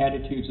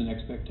attitudes and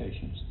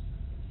expectations.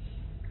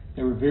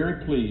 They were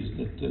very pleased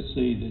to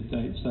see that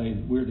they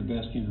say we're the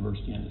best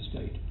university in the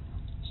state.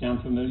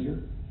 Sound familiar?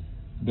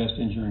 Best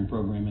engineering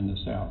program in the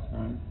South,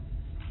 right?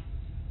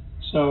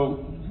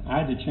 So I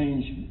had to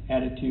change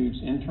attitudes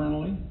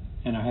internally,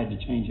 and I had to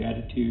change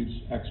attitudes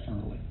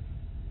externally.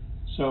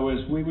 So as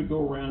we would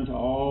go around to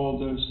all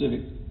those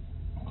civic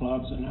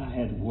clubs, and I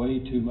had way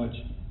too much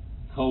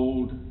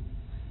cold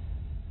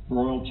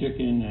broiled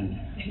chicken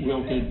and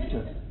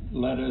wilted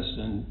lettuce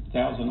and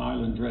Thousand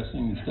Island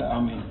dressing and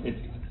stuff.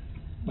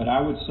 But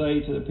I would say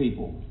to the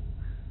people,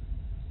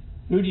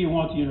 who do you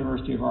want the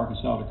University of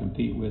Arkansas to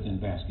compete with in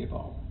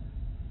basketball?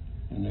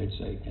 And they'd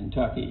say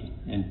Kentucky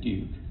and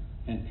Duke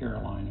and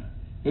Carolina.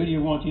 Who do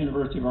you want the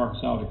University of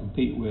Arkansas to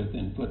compete with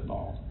in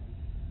football?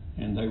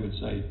 And they would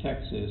say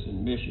Texas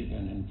and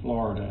Michigan and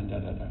Florida and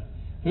da-da-da.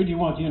 Who do you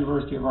want the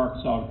University of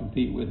Arkansas to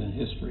compete with in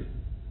history?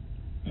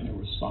 And there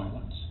was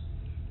silence.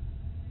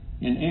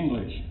 In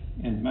English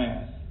and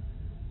math.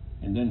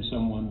 And then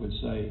someone would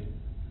say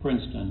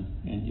Princeton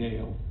and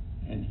Yale,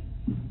 and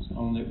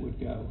on it would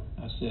go.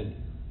 I said,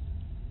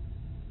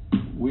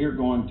 we're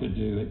going to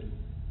do it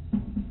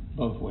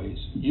both ways.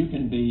 You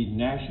can be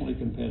nationally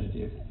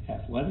competitive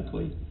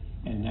athletically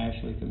and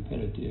nationally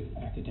competitive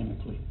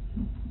academically.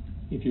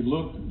 If you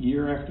look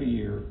year after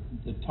year,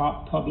 the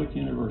top public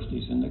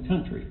universities in the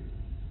country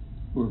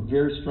who are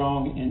very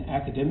strong in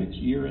academics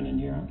year in and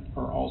year out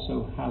are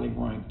also highly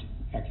ranked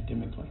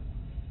academically.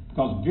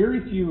 Because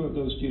very few of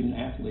those student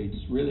athletes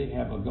really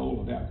have a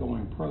goal about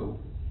going pro.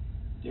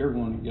 They're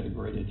going to get a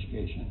great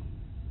education.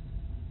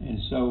 And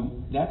so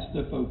that's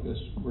the focus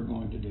we're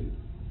going to do.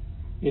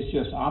 It's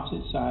just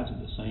opposite sides of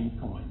the same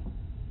coin.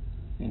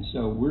 And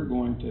so we're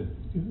going to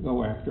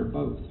go after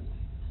both.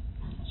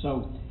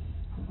 So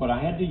what I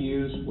had to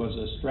use was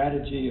a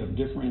strategy of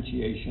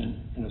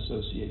differentiation and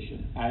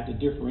association. I had to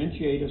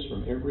differentiate us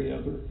from every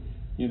other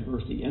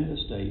university in the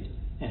state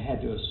and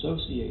had to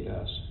associate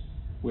us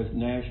with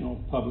national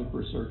public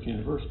research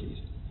universities.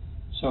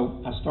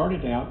 So I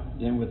started out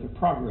then with a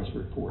progress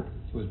report.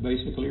 It was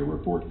basically a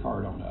report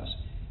card on us.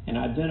 And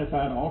I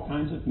identified all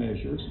kinds of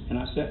measures, and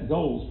I set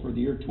goals for the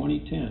year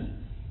 2010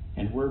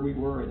 and where we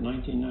were at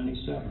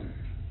 1997,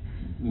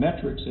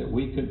 metrics that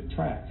we could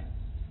track.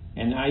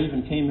 And I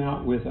even came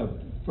out with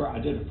I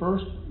did a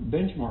first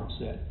benchmark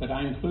set, but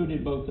I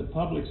included both the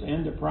publics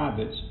and the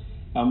privates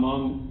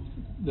among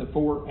the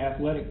 4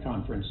 athletic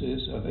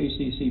conferences of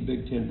ACC,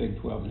 Big 10, Big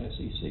 12, and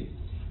SEC.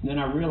 And then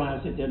I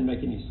realized it didn't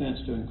make any sense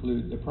to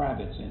include the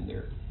privates in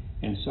there.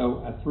 And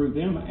so I threw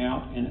them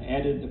out and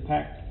added the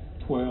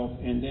Pac-12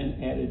 and then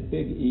added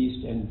Big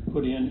East and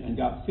put in and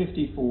got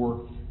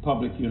 54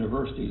 public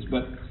universities.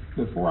 But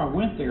before I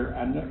went there,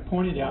 I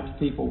pointed out to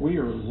people we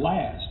are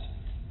last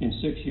in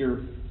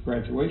 6-year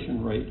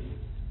graduation rate,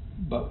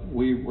 but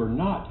we were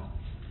not,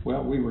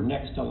 we were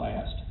next to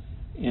last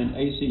in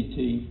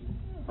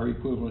ACT or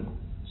equivalent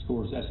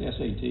scores. That's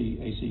SAT,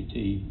 ACT,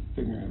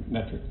 figuring a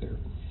metric there.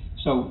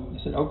 So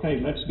I said, okay,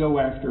 let's go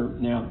after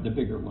now the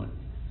bigger one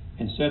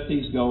and set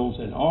these goals,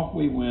 and off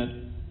we went.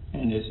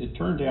 And as it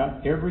turned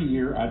out, every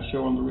year I'd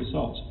show them the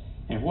results.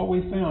 And what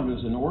we found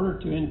was in order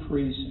to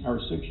increase our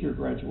 6-year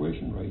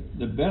graduation rate,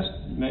 the best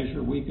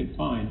measure we could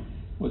find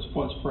was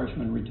what's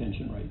freshman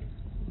retention rate.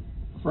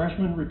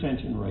 Freshman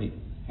retention rate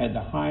had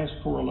the highest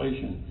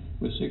correlation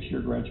with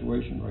 6-year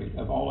graduation rate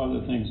of all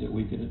other things that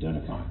we could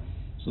identify.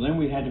 So then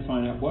we had to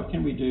find out what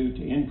can we do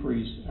to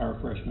increase our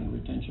freshman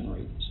retention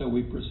rate. So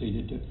we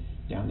proceeded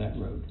down that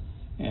road,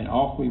 and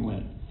off we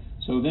went.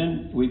 So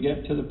then we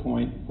get to the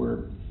point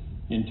where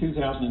in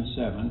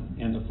 2007,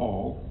 in the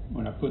fall,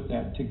 when I put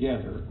that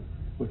together,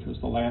 which was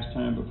the last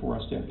time before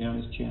I stepped down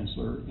as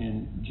chancellor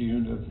in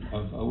June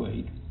of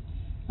 08,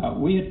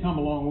 we had come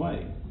a long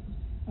way.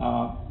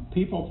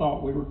 People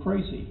thought we were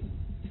crazy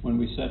when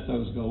we set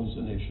those goals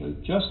initially,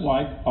 just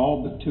like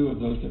all but 2 of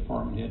those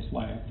department heads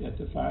laughed at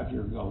the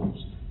 5-year goals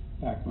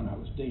back when I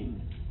was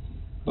dean.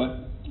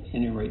 But at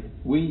any rate,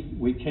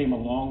 we came a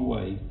long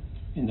way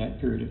in that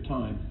period of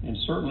time. And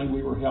certainly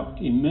we were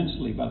helped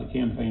immensely by the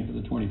Campaign for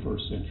the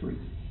 21st Century,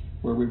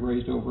 where we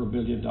raised over $1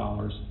 billion,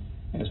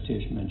 as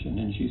Tish mentioned,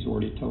 and she's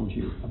already told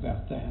you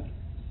about that.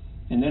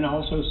 And then I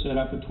also set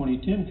up a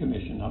 2010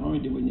 commission. Not only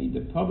do we need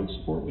the public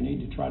support, we need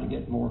to try to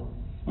get more,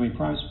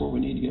 private support,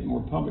 we need to get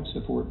more public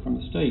support from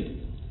the state.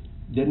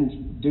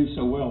 Didn't do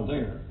so well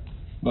there.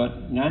 But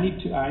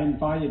I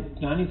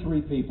invited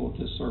 93 people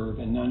to serve,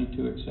 and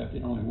 92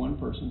 accepted. Only one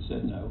person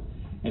said no.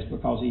 It's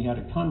because he had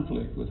a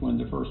conflict with when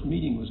the first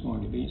meeting was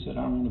going to be. He said,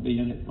 I don't want to be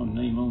in it on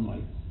name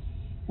only.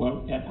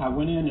 Well, I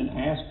went in and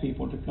asked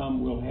people to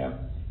come. We'll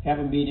have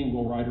a meeting.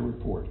 We'll write a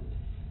report.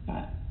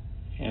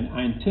 And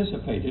I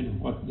anticipated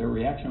what their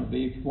reaction would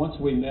be. Once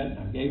we met,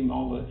 I gave them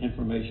all the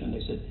information.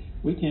 They said,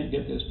 we can't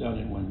get this done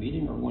in one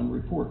meeting or one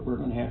report. We're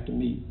going to have to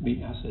meet.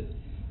 And I said,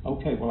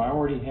 okay, well, I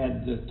already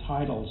had the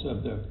titles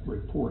of the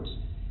reports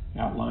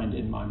outlined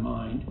in my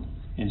mind.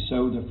 And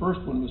so the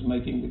first one was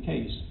making the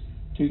case.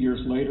 2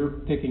 years later,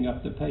 picking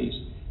up the pace.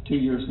 2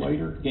 years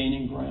later,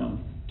 gaining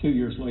ground. 2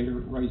 years later,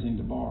 raising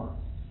the bar.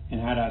 And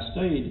had I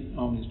stayed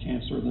on as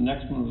chancellor, the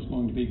next one was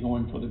going to be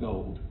going for the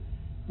gold,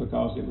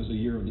 because it was a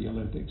year of the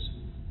Olympics.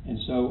 And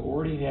so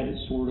already had it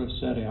sort of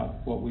set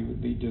out what we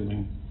would be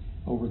doing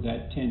over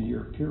that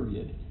 10-year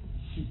period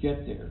to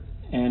get there.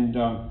 And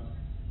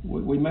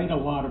we made a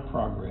lot of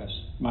progress.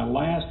 My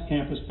last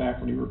campus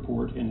faculty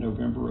report in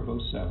November of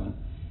 '07,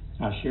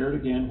 I shared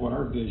again what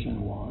our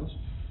vision was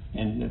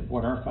and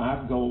what our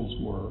 5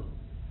 goals were,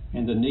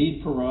 and the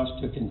need for us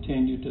to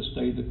continue to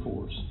stay the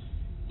course,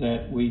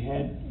 that we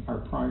had our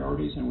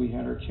priorities and we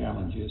had our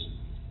challenges,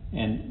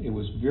 and it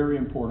was very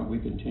important we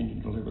continue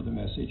to deliver the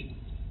message.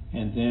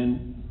 And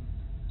then,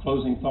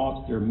 closing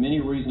thoughts, there are many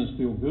reasons to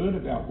feel good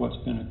about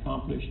what's been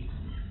accomplished.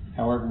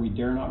 However, we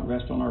dare not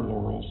rest on our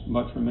laurels.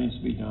 Much remains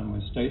to be done. We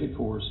must stay the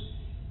course.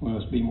 We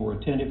must be more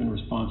attentive and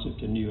responsive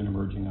to new and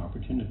emerging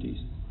opportunities.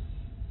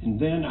 And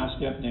then I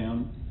stepped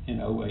down in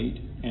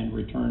 '08 and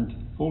returned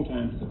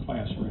full-time to the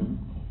classroom,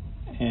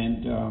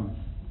 and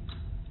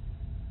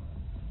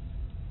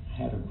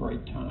had a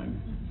great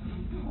time.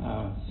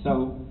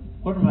 So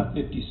what are my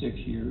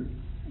 56-year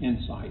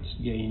insights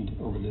gained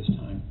over this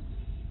time?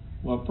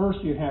 Well,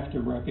 first you have to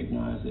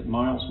recognize that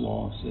Miles'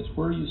 law says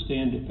where you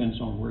stand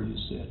depends on where you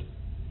sit.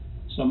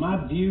 So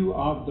my view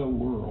of the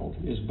world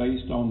is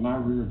based on my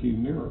rearview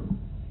mirror.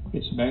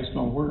 It's based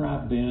on where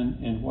I've been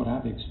and what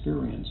I've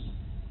experienced.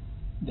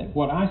 That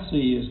what I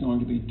see is going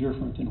to be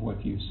different than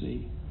what you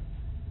see.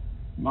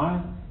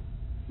 My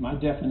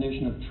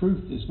definition of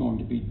truth is going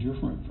to be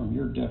different from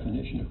your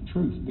definition of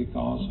truth,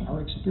 because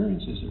our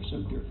experiences are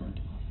so different.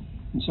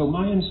 And so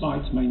my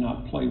insights may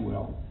not play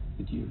well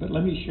with you, but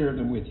let me share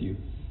them with you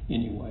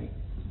anyway.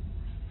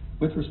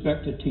 With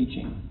respect to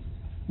teaching,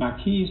 my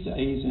keys to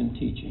A's in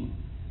teaching.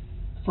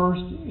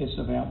 First, it's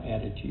about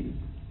attitude.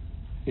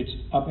 It's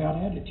about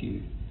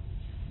attitude.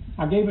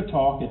 I gave a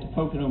talk at the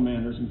Pocono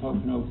Manors in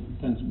Pocono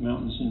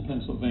Mountains in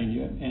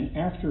Pennsylvania, and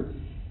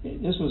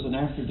this was an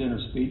after-dinner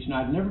speech, and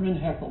I'd never been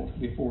heckled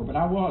before, but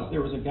I was.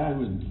 There was a guy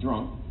who was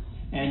drunk,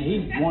 and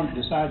he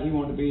decided he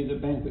wanted to be the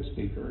banquet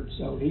speaker,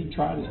 so he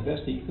tried as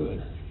best he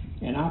could,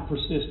 and I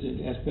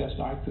persisted as best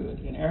I could.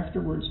 And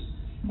afterwards,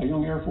 a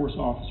young Air Force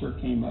officer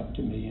came up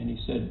to me, and he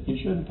said, you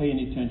shouldn't pay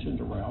any attention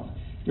to Ralph.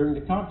 During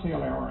the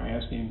cocktail hour, I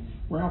asked him,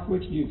 Ralph,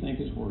 which do you think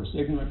is worse,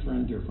 ignorance or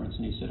indifference?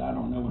 And he said, I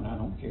don't know and I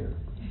don't care.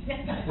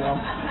 Well,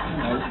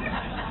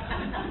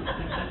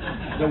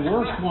 the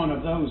worst one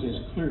of those is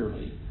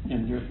clearly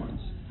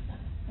indifference.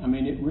 I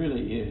mean, it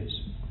really is.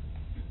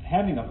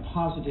 Having a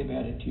positive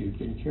attitude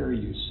can carry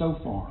you so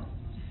far.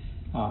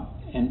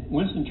 And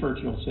Winston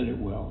Churchill said it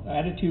well.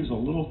 Attitude is a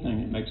little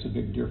thing that makes a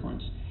big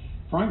difference.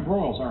 Frank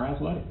Broyles, our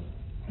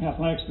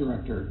athletics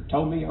director,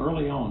 told me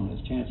early on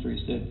as chancellor,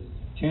 he said,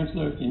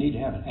 Chancellor, you need to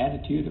have an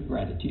attitude of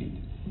gratitude.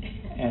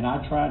 And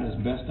I tried as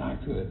best I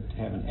could to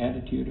have an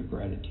attitude of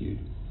gratitude.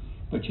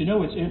 But you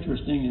know, it's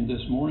interesting, in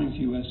this morning's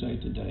USA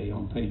Today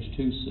on page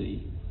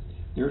 2C,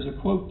 there's a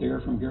quote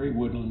there from Gary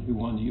Woodland, who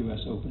won the U.S.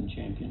 Open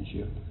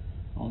Championship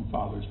on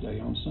Father's Day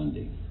on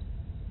Sunday.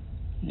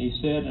 And he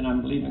said, and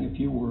I'm leaving a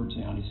few words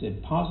out, he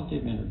said,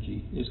 positive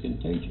energy is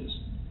contagious.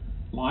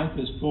 Life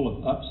is full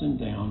of ups and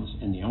downs,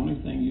 and the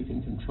only thing you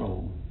can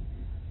control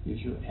is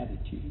your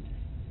attitude.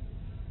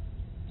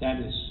 That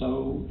is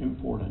so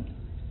important.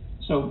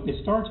 So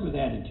it starts with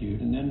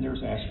attitude, and then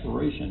there's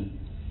aspiration.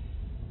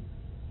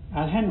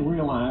 I hadn't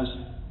realized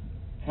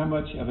how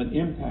much of an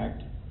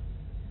impact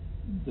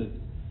the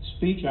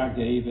speech I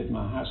gave at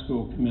my high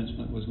school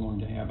commencement was going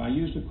to have. I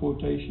used a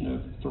quotation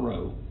of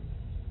Thoreau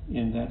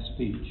in that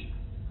speech,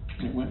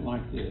 and it went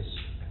like this.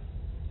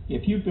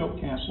 If you built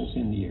castles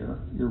in the air,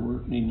 your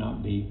work need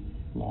not be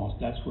lost.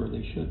 That's where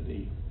they should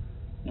be.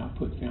 Now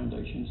put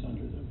foundations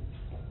under them.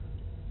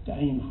 To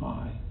aim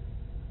high,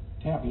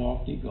 to have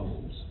lofty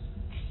goals.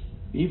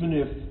 Even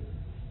if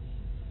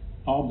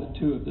all but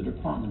 2 of the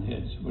department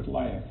heads would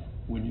laugh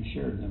when you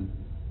shared them,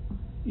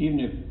 even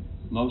if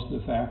most of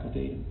the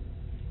faculty,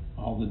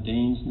 all the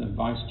deans and the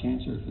vice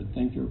chancellors would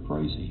think you're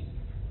crazy,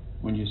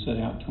 when you set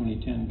out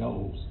 2010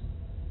 goals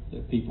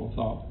that people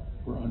thought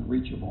were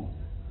unreachable.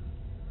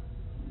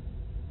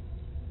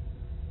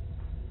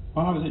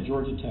 While I was at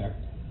Georgia Tech,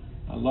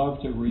 I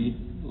loved to read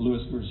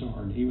Louis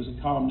Grizzard. He was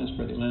a columnist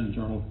for the Atlanta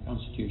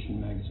Journal-Constitution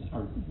magazine,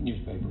 or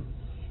newspaper.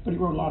 But he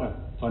wrote a lot of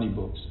funny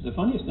books. The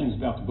funniest things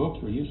about the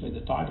books were usually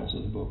the titles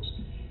of the books.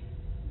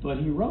 But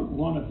he wrote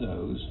one of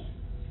those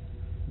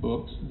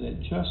books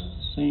that just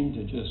seemed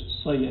to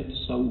just say it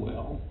so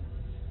well.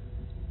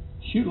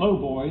 Shoot low,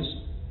 boys.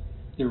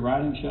 They're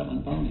riding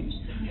Shetland ponies.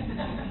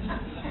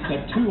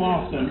 That too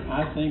often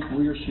I think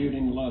we're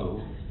shooting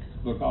low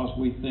because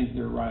we think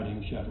they're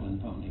riding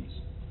Shetland ponies.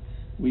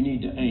 We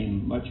need to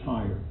aim much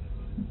higher,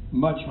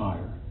 much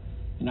higher.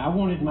 And I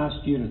wanted my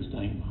students to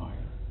aim higher.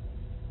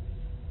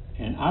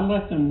 And I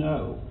let them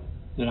know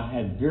that I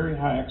had very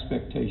high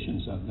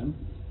expectations of them.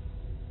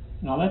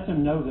 And I let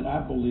them know that I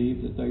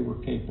believed that they were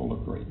capable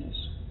of greatness.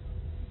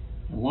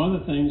 And one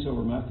of the things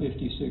over my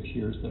 56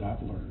 years that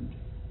I've learned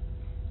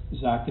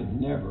is I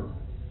could never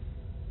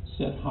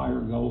set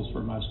higher goals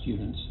for my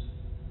students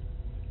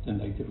than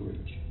they could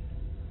reach.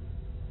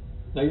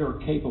 They are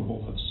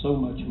capable of so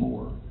much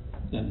more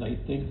than they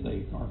think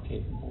they are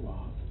capable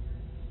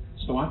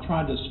of. So I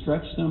tried to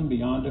stretch them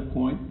beyond a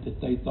point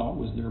that they thought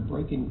was their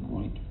breaking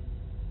point.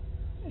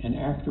 And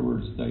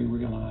afterwards they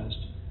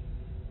realized,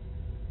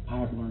 I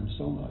have learned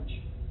so much.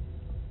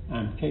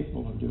 I'm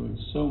capable of doing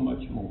so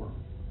much more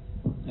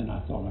than I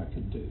thought I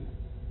could do.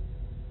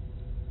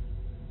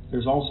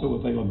 There's also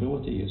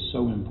availability is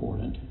so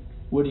important.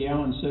 Woody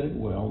Allen said it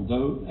well,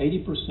 though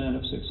 80%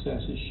 of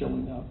success is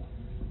showing up.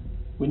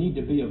 We need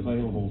to be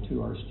available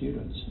to our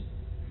students.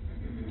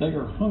 They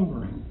are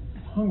hungering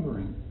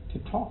to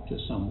talk to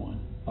someone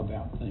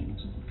about things,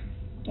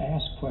 to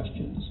ask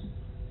questions,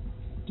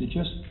 to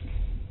just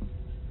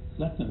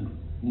let them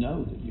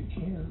know that you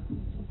care.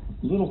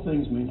 Little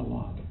things mean a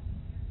lot,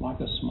 like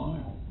a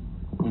smile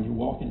when you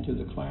walk into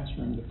the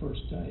classroom the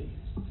first day.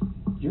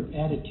 Your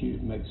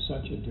attitude makes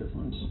such a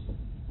difference,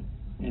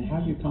 and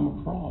how you come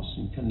across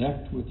and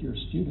connect with your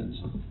students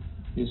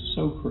is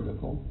so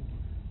critical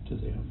to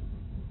them.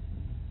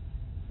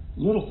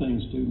 Little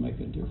things do make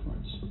a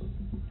difference.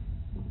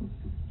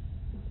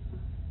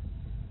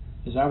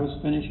 As I was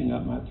finishing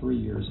up my 3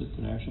 years at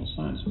the National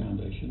Science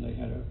Foundation, they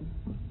had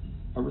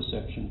a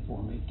reception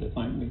for me to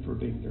thank me for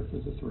being there for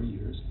the 3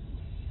 years.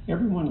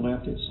 Everyone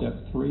left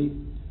except 3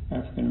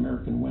 African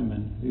American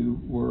women who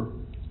were,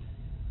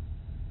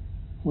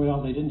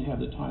 well, they didn't have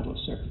the title of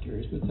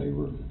secretaries, but they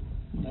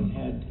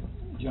had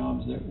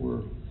jobs that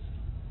were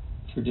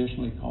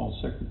traditionally called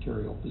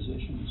secretarial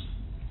positions.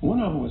 One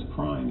of them was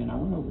crying, and I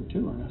went over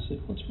to her and I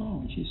said, "What's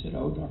wrong?" And she said,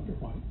 "Oh, Dr.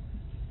 White,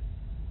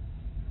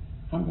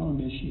 I'm going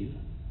to miss you."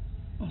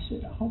 I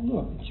said, "Oh,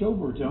 look, Joe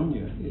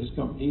Bordonia is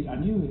going." I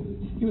knew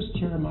he was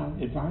chair of my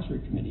advisory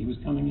committee. He was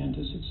coming in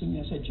to succeed me.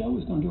 I said, "Joe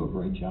is going to do a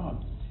great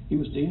job." He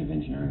was dean of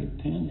engineering at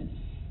Penn,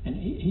 and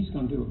he's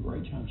going to do a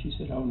great job. She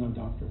said, "Oh no,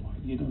 Dr.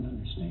 White, you don't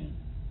understand.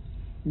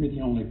 You're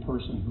the only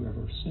person who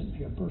ever sent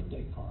me a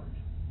birthday card."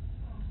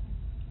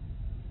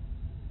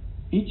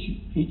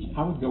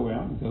 I would go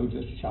out and go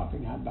just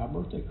shopping out and buy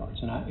birthday cards,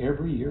 and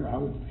every year I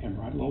would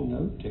handwrite a little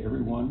note to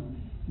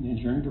everyone in the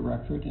engineering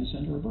directorate and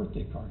send her a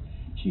birthday card.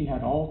 She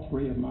had all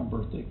 3 of my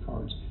birthday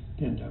cards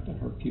pinned up in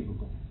her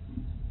cubicle.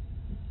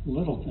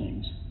 Little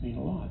things mean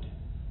a lot.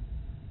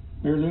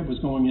 Mary Liv was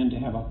going in to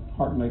have a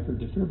heart maker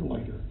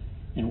defibrillator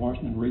in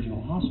Washington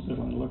Regional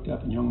Hospital, and I looked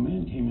up and a young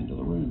man came into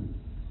the room.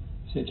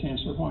 He said,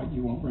 "Chancellor White,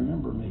 you won't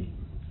remember me.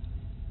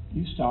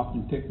 You stopped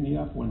and picked me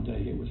up one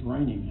day. It was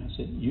raining." I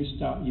said,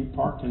 "You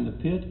parked in the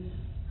pit.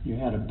 You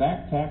had a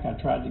backpack. I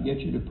tried to get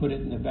you to put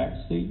it in the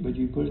back seat, but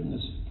you put it in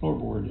the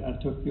floorboard.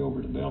 I took you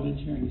over to Bell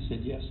Engineering." He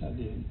said, "Yes, I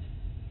did."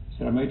 He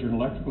said, "I majored in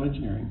electrical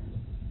engineering.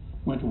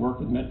 Went to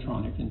work with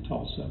Medtronic in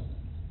Tulsa.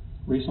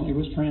 Recently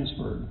was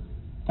transferred.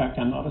 In fact,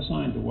 I'm not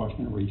assigned to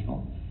Washington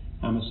Regional.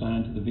 I'm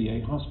assigned to the VA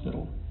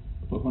hospital.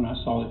 But when I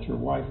saw that your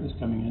wife was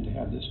coming in to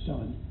have this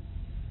done,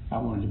 I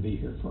wanted to be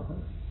here for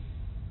her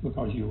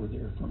because you were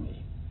there for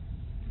me."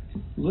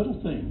 Little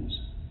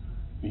things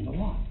mean a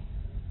lot.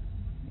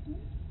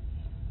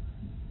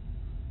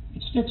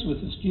 It sticks with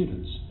the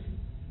students.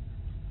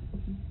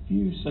 If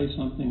you say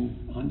something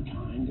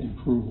unkind and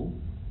cruel,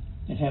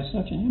 it has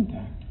such an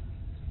impact.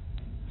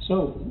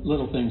 So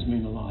little things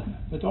mean a lot.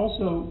 But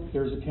also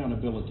there's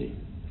accountability.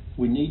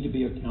 We need to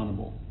be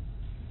accountable.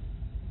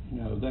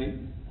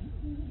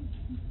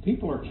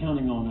 People are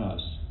counting on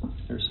us.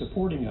 They're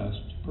supporting us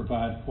to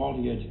provide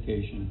quality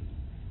education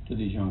to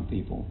these young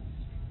people.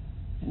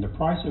 And the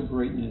price of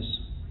greatness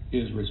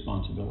is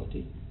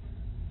responsibility.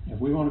 If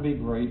we want to be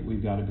great,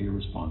 we've got to be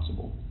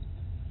responsible.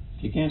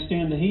 If you can't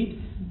stand the heat,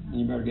 then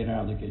you better get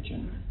out of the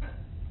kitchen.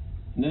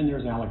 And then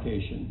there's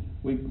allocation.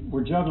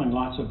 We're juggling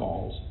lots of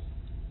balls.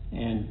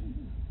 And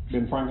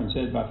Ben Franklin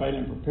said, "By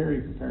failing to prepare,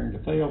 you're preparing to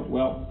fail."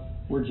 Well,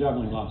 we're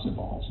juggling lots of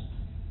balls.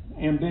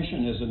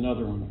 Ambition is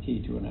another one, key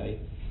to an A.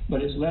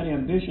 But it's let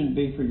ambition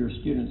be for your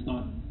students,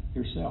 not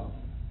yourself.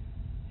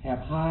 Have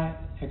high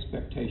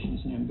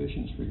expectations and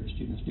ambitions for your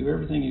students. Do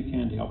everything you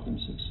can to help them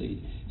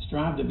succeed.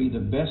 Strive to be the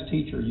best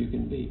teacher you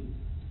can be.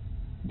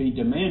 Be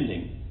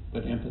demanding,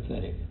 but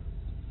empathetic.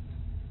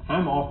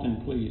 I'm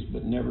often pleased,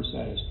 but never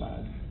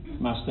satisfied.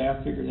 My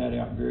staff figured that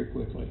out very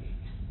quickly.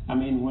 I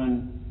mean,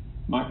 when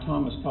Mike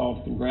Thomas called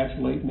to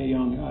congratulate me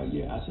on,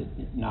 I said,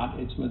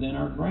 it's within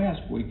our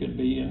grasp. We could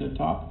be in the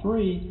top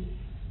 3.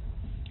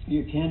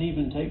 You can't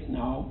even take,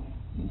 no,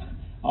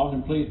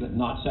 often pleased, but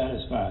not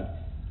satisfied.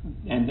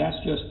 And that's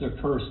just the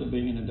curse of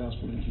being an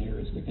industrial engineer.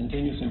 It's the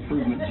continuous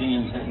improvement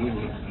genes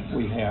that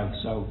we have.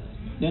 So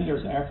then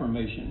there's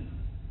affirmation.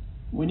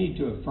 We need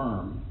to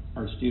affirm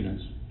our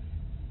students.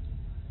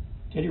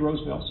 Teddy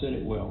Roosevelt said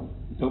it well.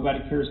 Nobody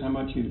cares how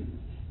much you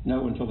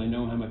know until they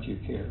know how much you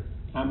care.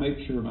 I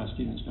make sure my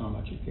students know how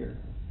much I care.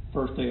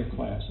 First day of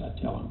class, I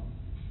tell them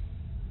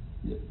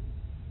that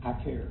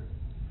I care.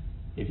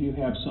 If you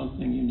have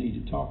something you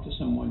need to talk to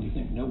someone you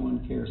think no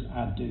one cares,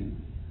 I do.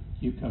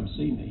 You come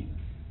see me.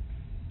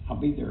 I'll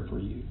be there for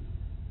you.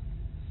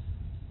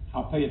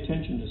 I'll pay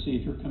attention to see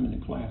if you're coming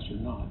to class or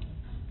not.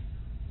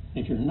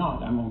 If you're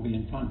not, I'm going to be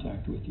in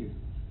contact with you.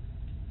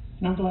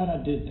 And I'm glad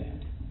I did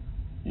that.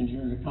 In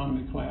during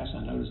economy class,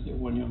 I noticed that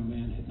one young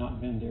man had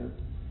not been there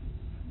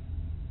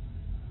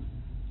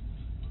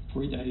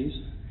for 3 days.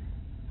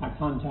 I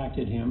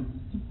contacted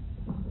him.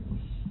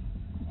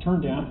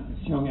 Turned out,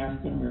 this young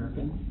African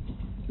American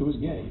who was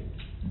gay,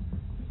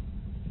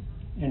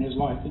 and his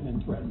life had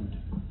been threatened.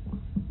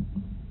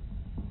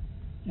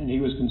 And he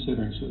was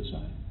considering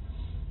suicide.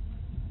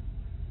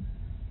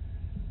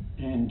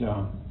 And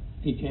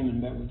he came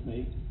and met with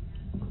me,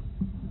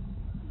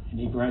 and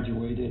he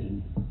graduated,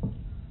 and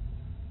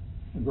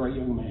a great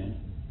young man.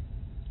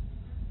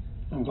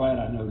 I'm glad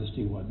I noticed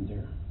he wasn't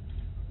there.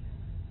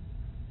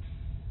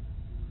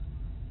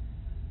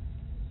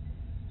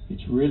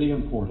 It's really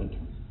important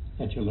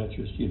that you let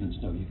your students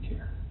know you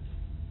care.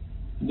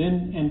 And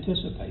then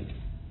anticipate.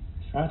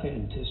 Try to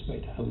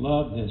anticipate. I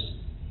love this.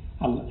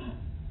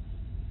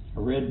 I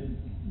read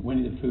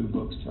Winnie the Pooh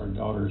books to our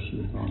daughter as she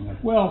was growing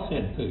up. Well,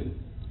 said Pooh,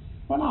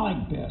 what I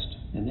like best.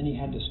 And then he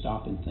had to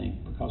stop and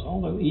think, because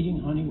although eating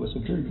honey was a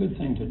very good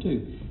thing to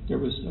do, there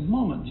was a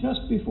moment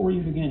just before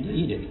you began to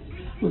eat it,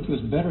 which was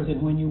better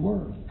than when you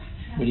were.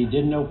 But he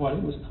didn't know what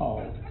it was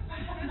called.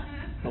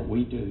 But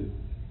we do.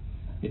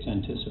 It's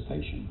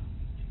anticipation.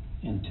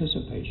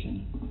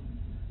 Anticipation.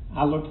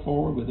 I look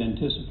forward with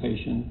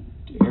anticipation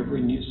to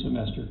every new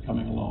semester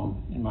coming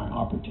along and my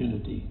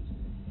opportunity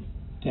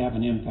to have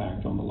an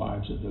impact on the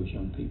lives of those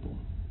young people.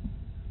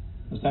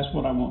 Because that's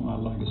what I want my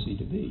legacy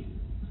to be.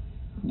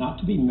 Not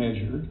to be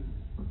measured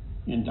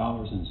in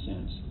dollars and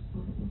cents,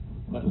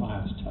 but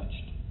lives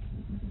touched,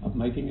 of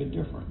making a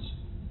difference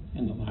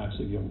in the lives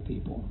of young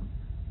people.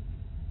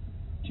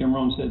 Jim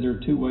Rohn said there are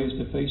 2 ways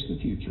to face the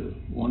future.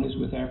 One is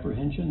with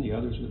apprehension, the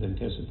other is with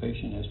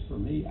anticipation. As for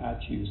me, I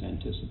choose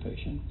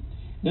anticipation.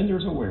 Then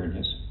there's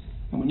awareness.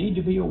 And we need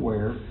to be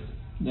aware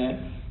that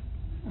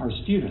our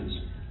students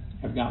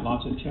have got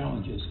lots of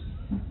challenges.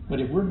 But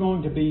if we're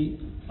going to be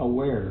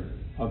aware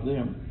of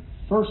them,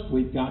 first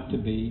we've got to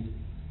be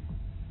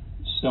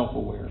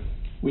self-aware.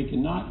 We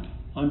cannot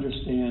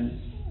understand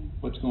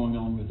what's going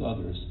on with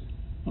others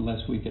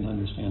unless we can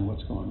understand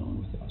what's going on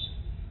with us.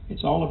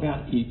 It's all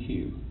about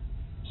EQ.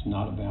 It's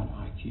not about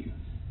IQ.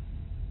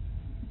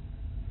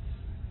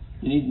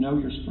 You need to know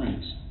your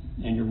strengths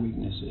and your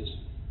weaknesses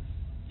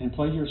and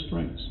play your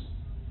strengths.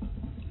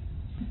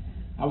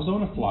 I was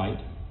on a flight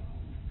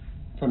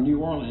from New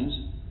Orleans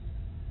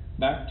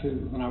back to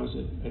when I was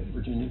at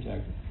Virginia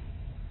Tech.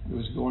 It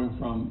was going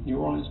from New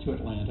Orleans to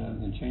Atlanta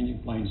and then changing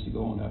planes to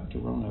go on up to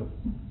Roanoke.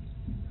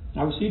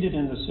 I was seated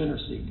in the center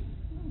seat.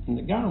 And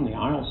the guy on the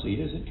aisle seat,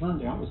 as it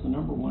turned out, was the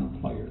number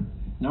 1 player,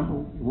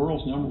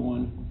 world's number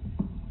 1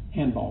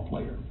 handball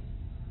player.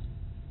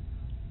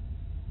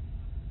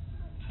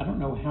 I don't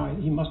know how,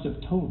 he must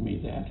have told me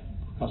that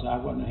because I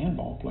wasn't a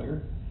handball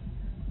player.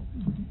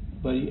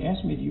 But he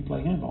asked me, do you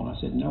play handball? And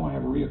I said, no, I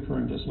have a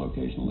reoccurring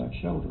dislocation of the left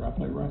shoulder. I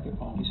play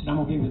racquetball. He said, I'm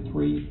going to give you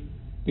 3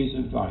 pieces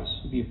of advice.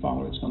 If you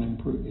follow it, it's going to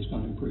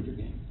improve your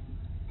game.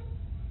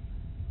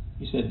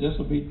 He said, this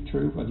will be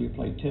true whether you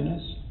play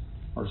tennis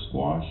or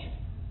squash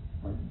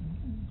or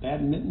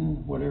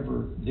badminton,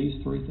 whatever,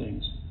 these 3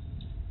 things.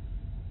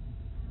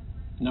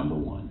 Number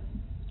 1,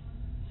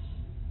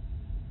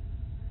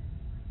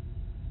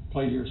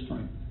 play to your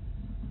strength.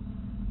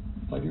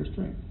 Play to your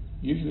strength.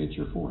 Usually it's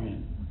your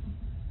forehand.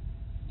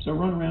 So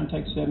run around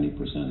and take 70%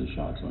 of the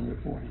shots on your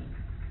forehand.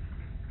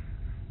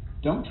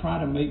 Don't try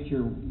to make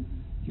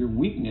your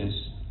weakness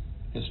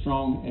as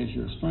strong as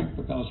your strength,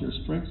 because your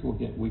strength will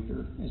get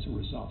weaker as a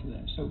result of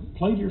that. So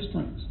play to your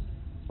strengths.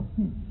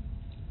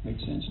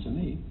 Makes sense to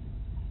me.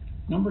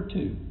 Number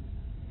 2,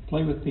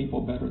 play with people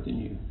better than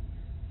you.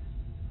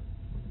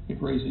 It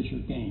raises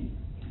your game.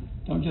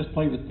 Don't just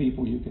play with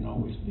people you can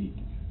always beat.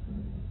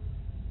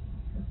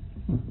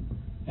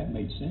 That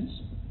made sense.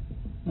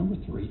 Number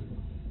 3,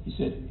 he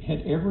said,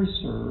 hit every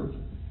serve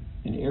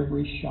and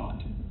every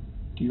shot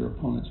to your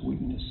opponent's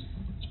weakness.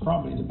 It's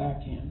probably the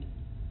backhand.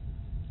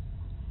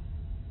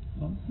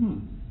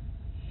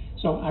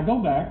 So I go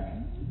back.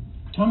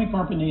 Tommy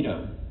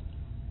Carpenito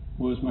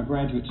was my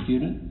graduate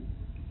student,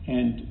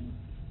 and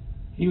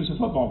he was a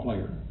football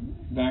player.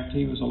 In fact,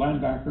 he was a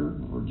linebacker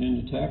at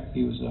Virginia Tech.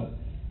 He was an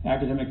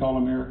academic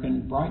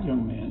All-American, bright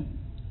young man,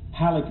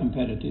 highly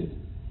competitive.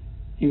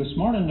 He was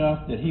smart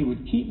enough that he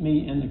would keep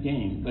me in the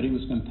game, but he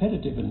was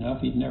competitive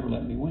enough he'd never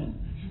let me win.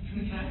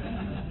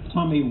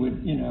 Tommy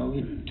would,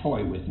 he'd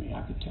toy with me,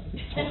 I could tell you.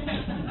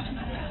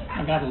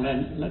 I got to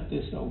let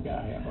this old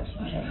guy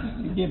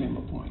have give him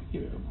a point,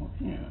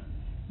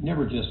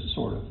 Never just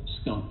sort of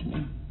skunked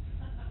me,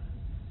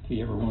 if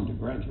he ever wanted to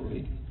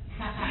graduate.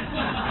 So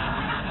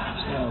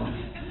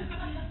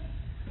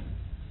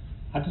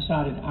I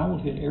decided I will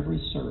hit every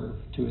serve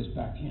to his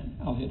backhand.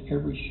 I'll hit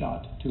every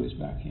shot to his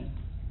backhand.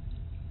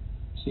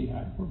 See how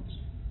it works.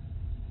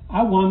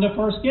 I won the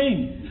first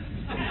game.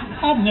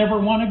 I've never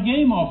won a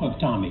game off of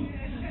Tommy.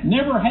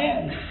 Never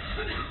had.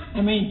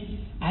 I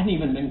mean, I hadn't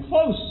even been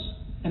close,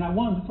 and I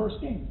won the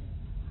first game.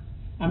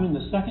 I'm in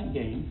the second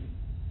game,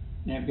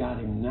 and I've got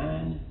him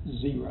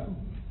 9-0.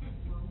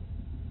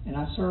 And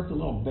I served a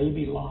little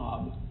baby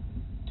lob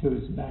to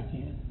his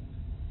backhand.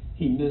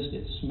 He missed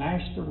it,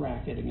 smashed the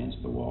racket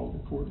against the wall of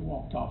the court,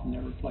 walked off, and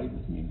never played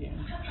with me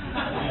again.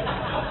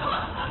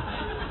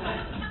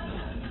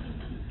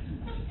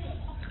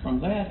 From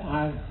that,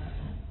 I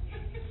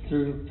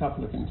drew a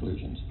couple of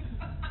conclusions.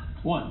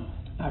 One,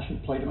 I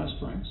should play to my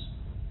strengths.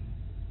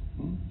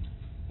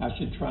 I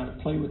should try to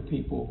play with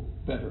people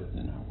better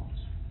than I was.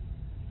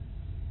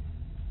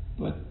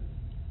 But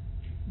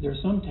there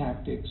are some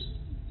tactics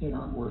that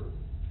aren't worth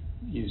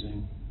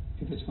using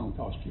if it's going to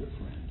cost you a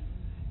friend.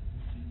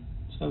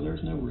 So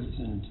there's no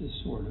reason to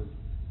sort of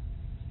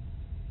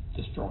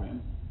destroy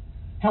him.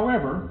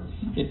 However,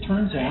 it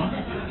turns out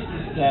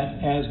that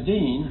as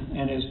dean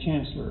and as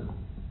chancellor,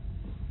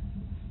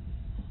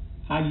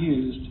 I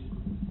used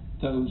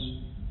those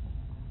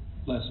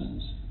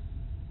lessons.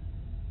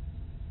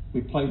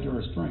 We played to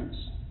our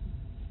strengths.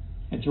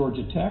 At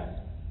Georgia Tech,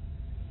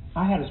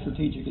 I had a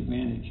strategic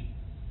advantage,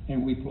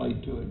 and we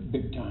played to it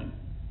big time.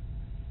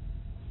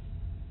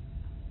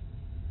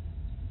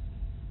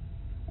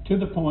 To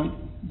the point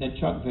that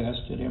Chuck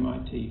Vest at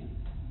MIT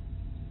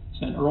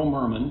sent Earl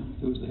Merman,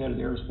 who was the head of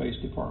the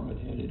aerospace department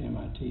head at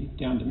MIT,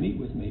 down to meet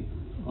with me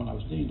when I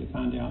was dean to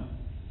find out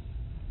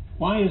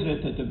why is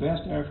it that the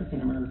best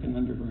African American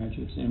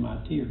undergraduates at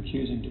MIT are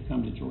choosing to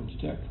come to Georgia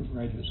Tech for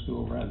graduate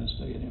school rather than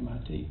stay at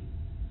MIT.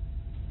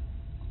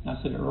 I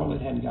said, Earl,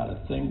 it hadn't got a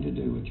thing to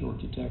do with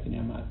Georgia Tech and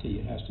MIT.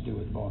 It has to do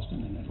with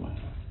Boston and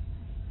Atlanta.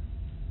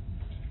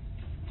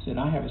 I said,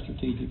 I have a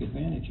strategic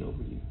advantage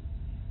over you.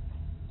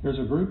 There's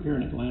a group here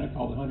in Atlanta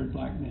called the 100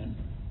 Black Men,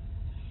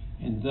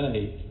 and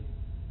they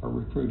are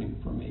recruiting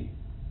for me.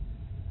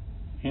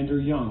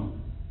 Andrew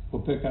Young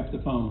will pick up the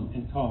phone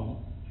and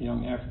call a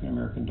young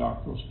African-American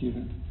doctoral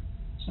student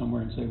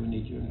somewhere and say, we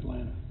need you in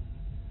Atlanta.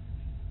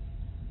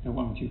 And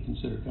why don't you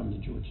consider coming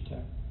to Georgia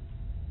Tech?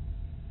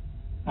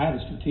 I had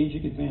a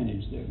strategic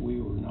advantage that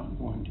we were not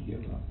going to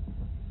give up.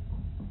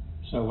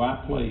 So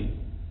I played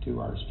to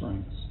our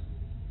strengths,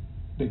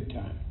 big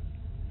time.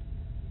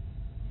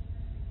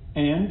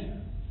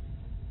 And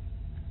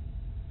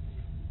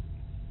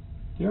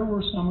there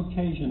were some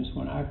occasions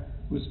when I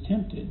was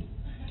tempted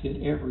to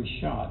hit every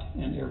shot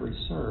and every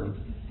serve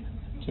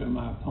to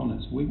my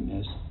opponent's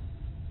weakness,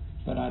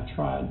 but I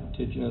tried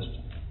to just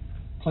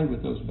play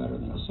with those better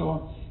than us. So I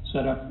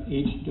set up,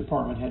 each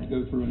department had to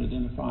go through and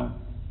identify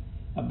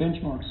a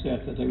benchmark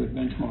set that they would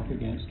benchmark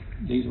against.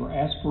 These were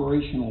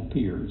aspirational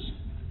peers.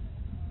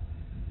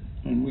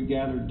 And we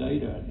gathered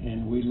data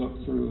and we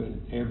looked through it,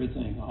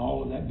 everything,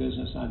 all of that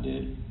business I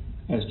did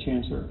as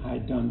chancellor. I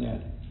had done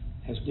that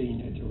as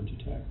dean at Georgia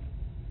Tech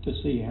to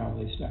see how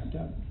they stacked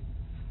up.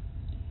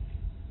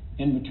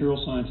 In material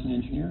science and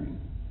engineering,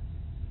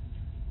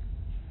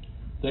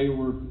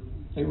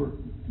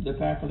 the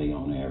faculty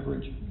on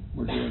average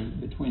were doing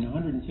between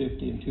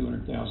 $150,000 and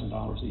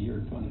 $200,000 a year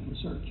in funded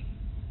research.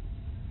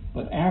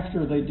 But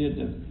after they did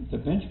the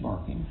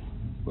benchmarking,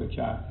 which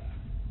I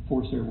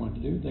forced everyone to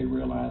do, they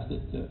realized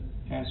that the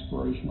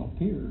aspirational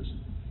peers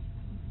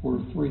were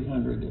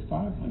 $300,000 to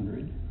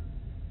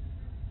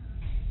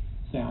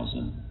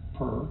 $500,000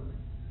 per,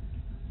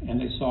 and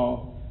they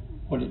saw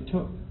what it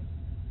took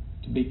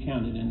to be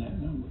counted in that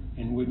number.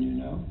 And wouldn't you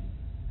know,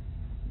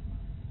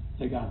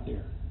 they got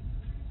there.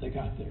 They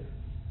got there.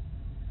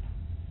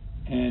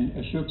 And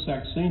Ashok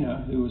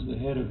Saxena, who was the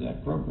head of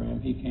that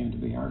program, he came to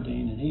be our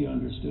dean, and he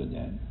understood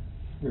that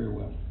very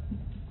well.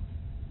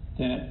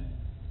 That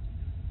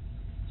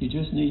you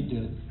just need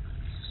to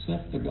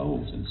set the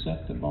goals and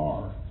set the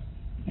bar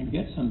and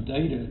get some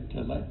data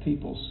to let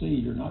people see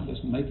you're not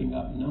just making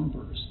up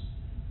numbers.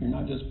 You're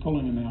not just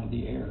pulling them out of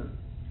the air.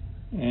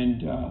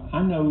 And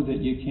I know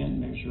that you can't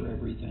measure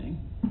everything,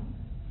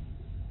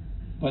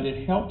 but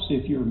it helps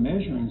if you're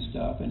measuring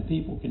stuff and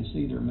people can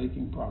see they're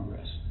making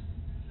progress.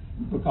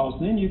 Because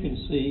then you can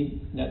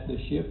see that the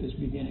ship is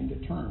beginning to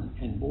turn,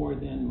 and boy,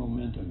 then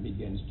momentum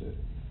begins to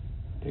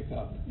pick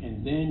up,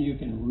 and then you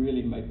can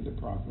really make the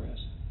progress.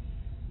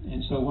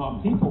 And so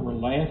while people were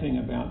laughing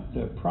about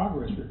the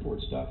progress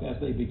report stuff, as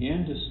they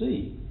began to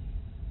see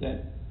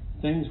that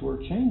things were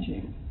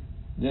changing,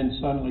 then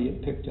suddenly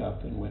it picked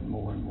up and went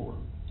more and more.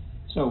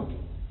 So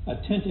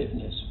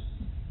attentiveness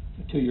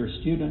to your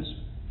students,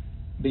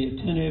 be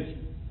attentive.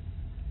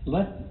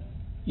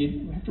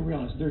 You have to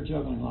realize they're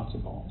juggling lots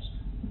of balls.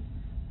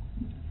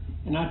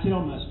 And I tell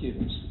my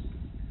students,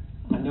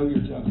 I know you're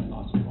juggling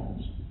lots of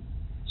balls.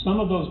 Some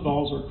of those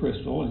balls are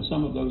crystal and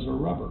some of those are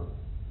rubber.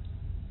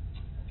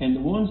 And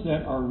the ones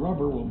that are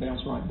rubber will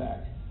bounce right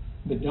back.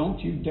 But don't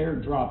you dare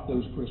drop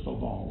those crystal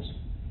balls.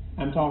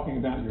 I'm talking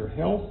about your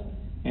health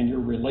and your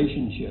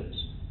relationships.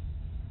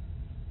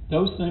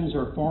 Those things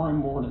are far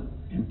more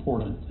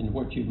important than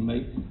what you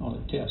make on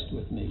a test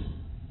with me.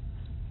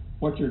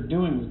 What you're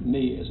doing with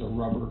me is a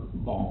rubber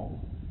ball,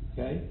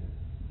 okay?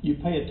 You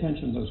pay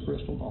attention to those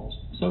crystal balls.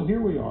 So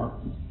here we are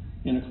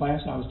in a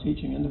class I was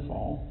teaching in the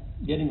fall,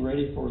 getting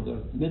ready for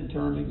the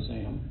midterm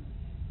exam.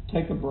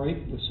 Take a break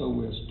so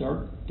we'll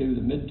do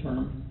the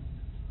midterm.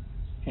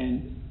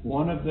 And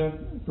one of the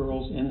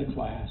girls in the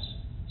class,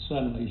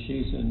 suddenly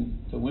she's in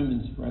the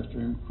women's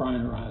restroom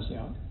crying her eyes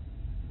out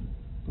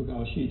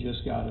because she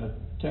just got a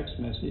text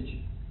message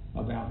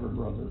about her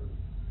brother.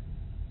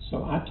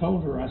 So I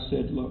told her, I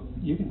said, look,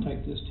 you can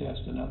take this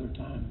test another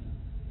time.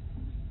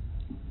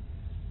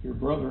 Your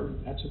brother,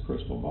 that's a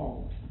crystal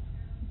ball.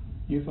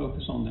 You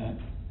focus on that.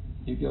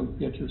 You go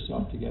get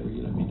yourself together.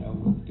 You let me know.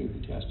 We'll do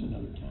the test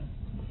another time.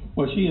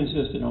 Well, she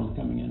insisted on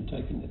coming in and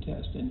taking the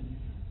test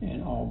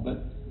and all.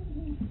 But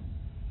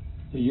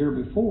the year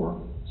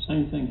before,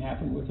 same thing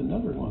happened with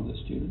another one of the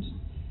students.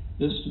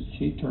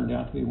 She turned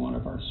out to be one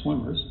of our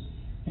swimmers,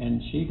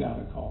 and she got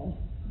a call.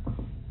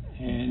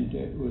 And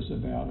it was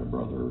about a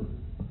brother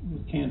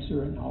with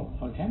cancer and all.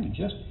 It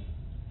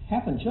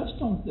happened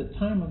just on the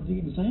time of the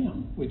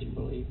exam, would you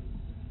believe?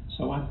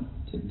 So I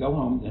said, go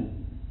home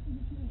and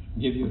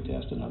give you a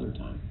test another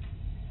time.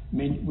 I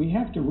mean, we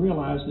have to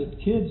realize that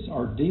kids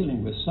are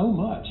dealing with so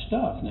much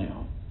stuff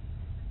now.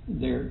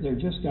 They've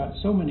just got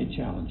so many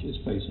challenges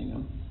facing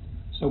them.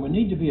 So we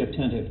need to be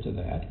attentive to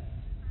that.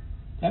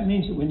 That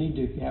means that we need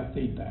to have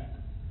feedback.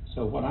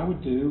 So what I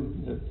would do,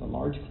 the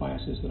large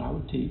classes that I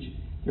would teach,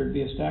 there'd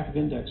be a stack of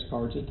index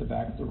cards at the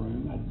back of the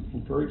room. I'd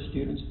encourage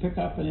students, pick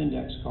up an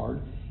index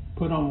card,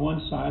 put on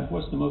one side,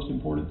 what's the most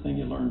important thing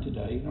you learned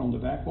today? And on the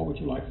back, what would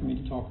you like for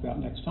me to talk about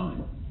next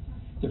time?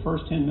 The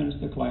first 10 minutes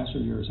of the class are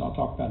yours. I'll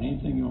talk about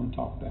anything you want to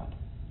talk about.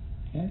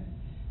 Okay?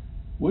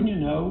 Wouldn't you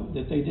know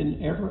that they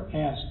didn't ever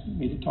ask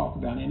me to talk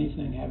about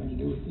anything having to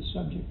do with the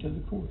subject of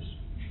the course?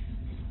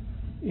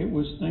 It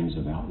was things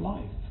about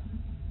life.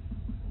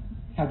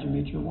 How'd you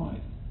meet your wife?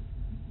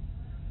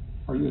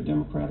 Are you a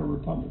Democrat or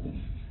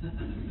Republican?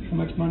 How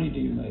much money do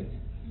you make?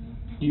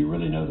 Do you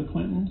really know the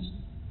Clintons?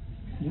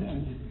 Yeah.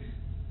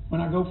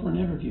 When I go for an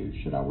interview,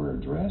 should I wear a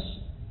dress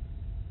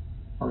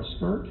or a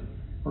skirt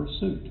or a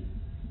suit?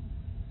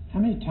 How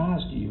many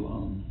ties do you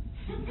own?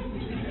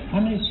 How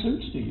many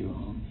suits do you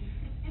own?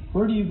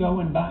 Where do you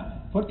go and buy?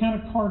 What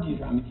kind of car do you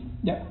drive? I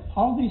mean,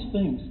 all these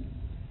things.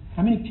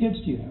 How many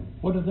kids do you have?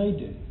 What do they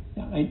do?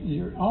 I mean,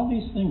 there are all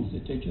these things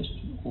that they just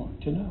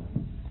want to know.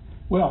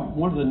 Well,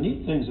 one of the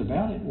neat things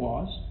about it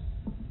was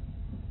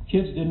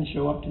kids didn't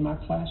show up to my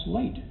class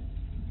late.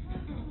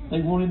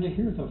 They wanted to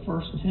hear the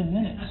first 10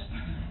 minutes.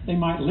 They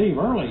might leave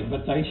early,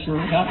 but they sure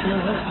got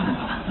there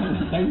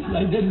late.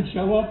 They didn't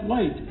show up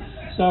late.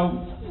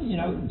 So,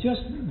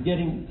 just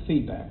getting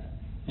feedback.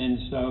 And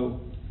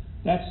so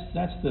that's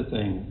the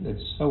thing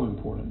that's so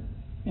important.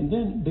 And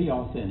then be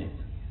authentic.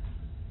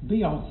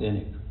 Be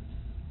authentic.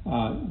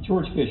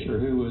 George Fisher,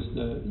 who was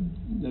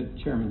the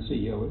chairman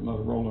CEO at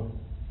Motorola,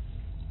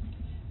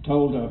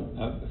 told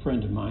a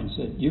friend of mine,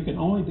 said, you can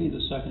only be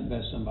the second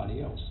best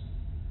somebody else.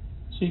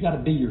 So you got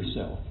to be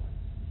yourself.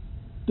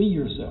 Be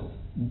yourself.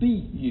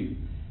 Be you.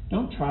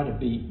 Don't try to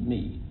be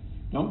me.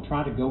 Don't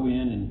try to go in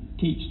and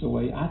teach the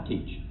way I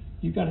teach.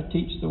 You've got to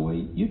teach the way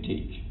you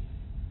teach.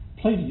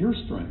 Play to your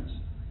strengths.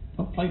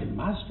 Don't play to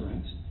my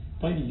strengths.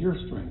 Play to your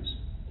strengths.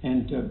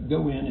 And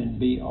go in and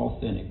be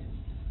authentic.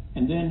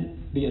 And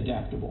then be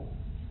adaptable.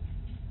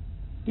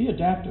 Be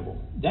adaptable.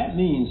 That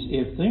means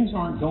if things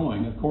aren't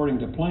going according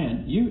to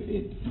plan,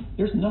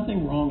 there's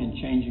nothing wrong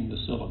in changing the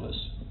syllabus.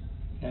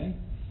 Okay?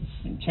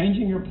 And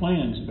changing your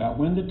plans about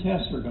when the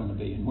tests are going to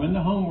be and when the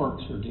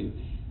homeworks are due.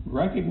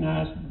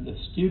 Recognize the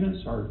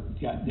students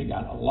they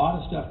got a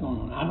lot of stuff going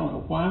on. I don't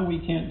know why we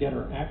can't get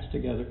our acts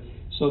together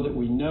so that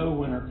we know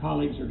when our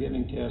colleagues are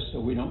giving tests,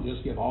 so we don't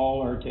just give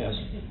all our tests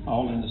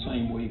all in the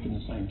same week and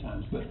the same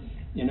times. But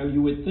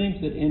you would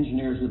think that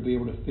engineers would be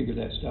able to figure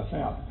that stuff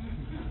out.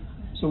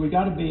 So we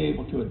got to be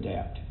able to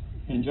adapt.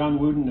 And John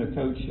Wooden,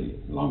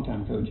 a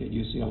longtime coach at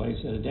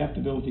UCLA, said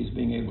adaptability is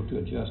being able to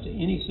adjust to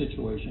any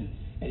situation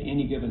at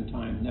any given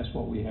time, and that's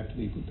what we have to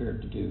be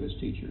prepared to do as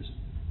teachers.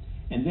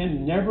 And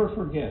then never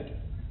forget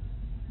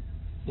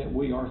that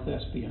we are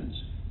thespians.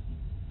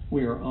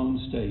 We are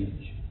on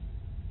stage.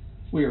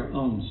 We are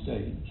on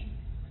stage.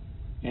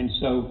 And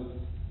so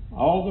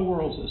all the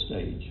world's a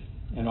stage,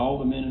 and all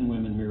the men and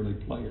women merely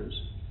players.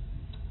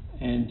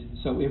 And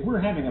so if we're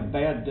having a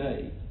bad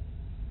day,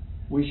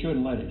 we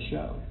shouldn't let it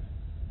show.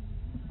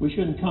 We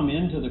shouldn't come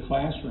into the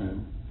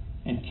classroom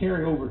and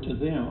carry over to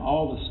them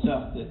all the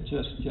stuff that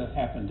just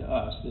happened to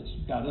us, that's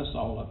got us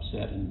all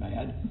upset and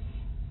mad.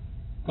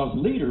 Because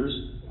leaders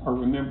are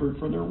remembered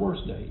for their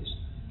worst days,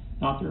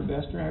 not their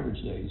best or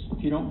average days.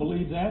 If you don't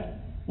believe that,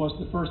 what's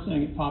the first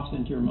thing that pops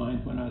into your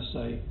mind when I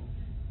say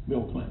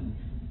Bill Clinton?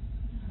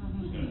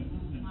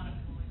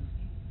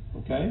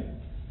 Okay?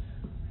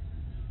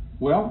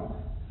 Well,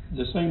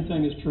 the same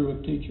thing is true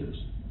of teachers.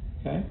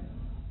 Okay?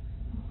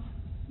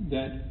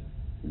 That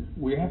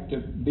we have to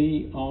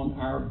be on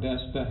our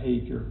best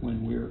behavior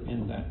when we're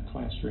in that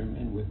classroom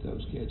and with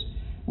those kids.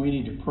 We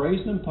need to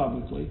praise them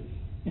publicly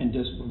and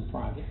discipline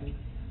privately.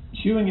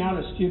 Chewing out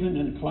a student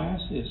in a class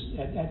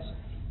that's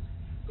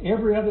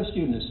every other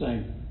student is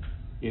saying,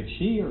 if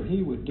she or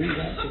he would do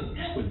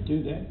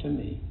that to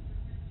me.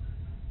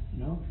 You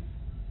know?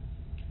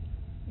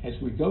 As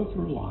we go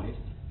through life,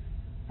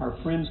 our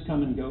friends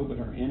come and go, but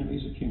our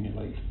enemies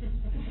accumulate.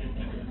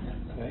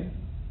 Okay?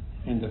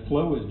 And the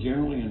flow is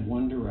generally in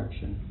one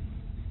direction.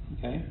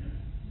 Okay?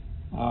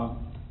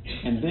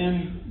 And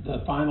then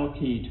the final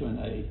key to an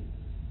A.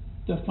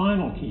 The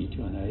final key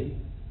to an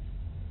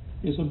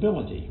A is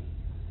ability.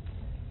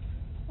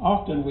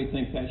 Often we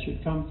think that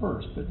should come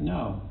first, but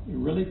no, it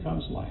really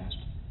comes last.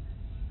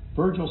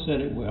 Virgil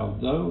said it well,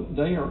 though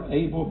they are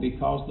able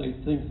because they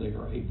think they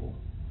are able.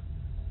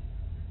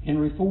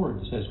 Henry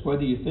Ford says,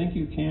 whether you think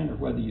you can or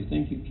whether you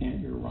think you can't,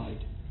 you're right.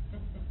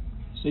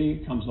 See,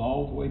 it comes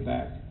all the way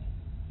back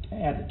to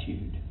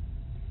attitude.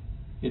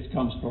 It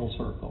comes full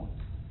circle.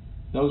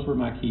 Those were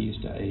my keys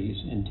to A's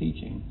in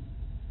teaching.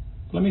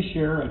 Let me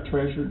share a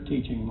treasured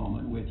teaching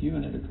moment with you,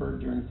 and it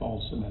occurred during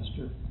fall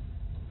semester.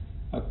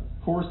 A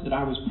course that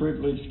I was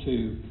privileged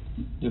to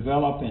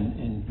develop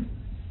and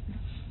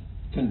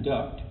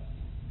conduct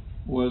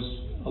was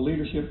a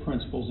leadership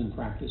principles and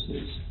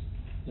practices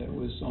that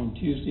was on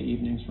Tuesday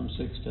evenings from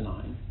 6 to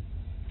 9.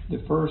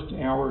 The first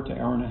hour to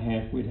hour and a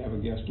half, we'd have a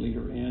guest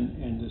leader in,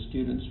 and the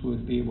students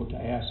would be able to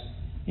ask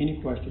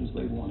any questions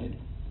they wanted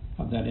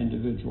of that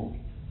individual.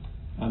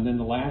 And then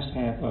the last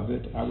half of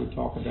it, I would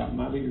talk about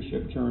my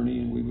leadership journey,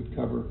 and we would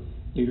cover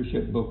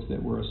leadership books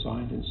that were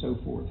assigned and so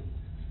forth.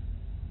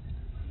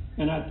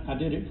 And I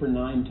did it for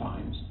 9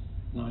 times.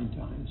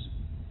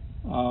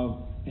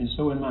 And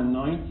so in my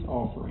 9th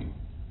offering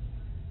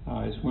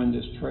is when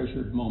this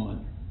treasured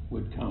moment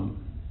would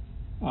come.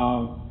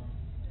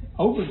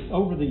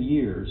 Over the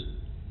years,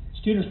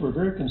 students were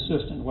very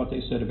consistent in what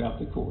they said about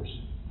the course.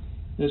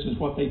 This is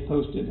what they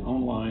posted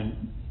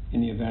online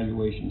in the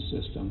evaluation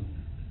system.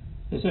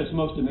 They said, it's the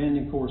most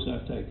demanding course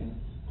I've taken.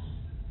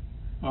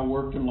 I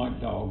worked them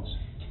like dogs.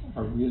 I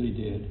really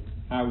did.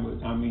 I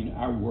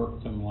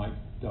worked them like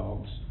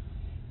dogs.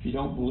 If you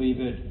don't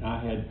believe it, I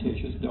had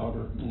Tish's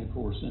daughter in a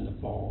course in the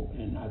fall,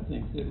 and I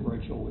think that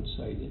Rachel would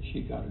say that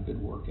she got a good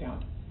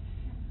workout.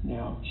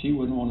 Now, she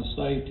wouldn't want to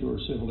say to her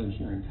civil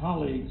engineering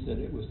colleagues that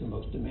it was the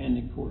most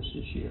demanding course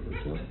that she ever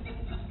took,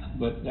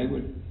 but they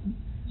would.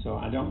 So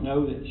I don't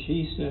know that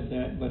she said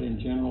that, but in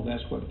general,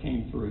 that's what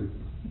came through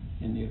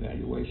in the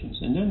evaluations.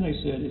 And then they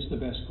said, it's the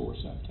best course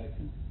I've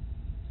taken.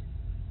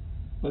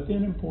 But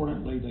then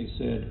importantly, they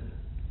said,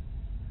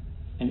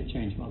 and it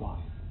changed my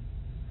life.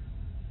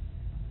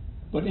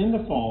 But in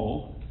the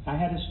fall, I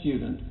had a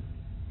student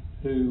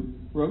who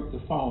wrote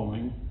the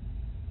following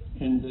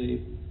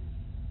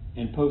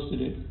and posted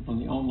it on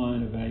the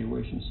online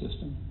evaluation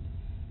system.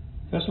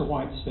 Professor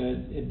White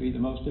said it'd be the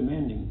most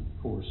demanding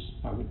course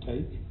I would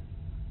take,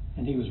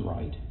 and he was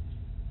right.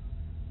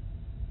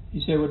 He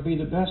said it would be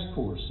the best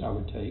course I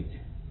would take,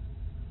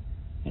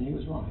 and he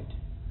was right.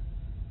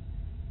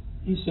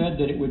 He said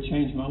that it would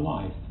change my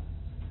life,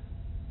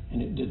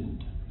 and it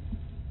didn't.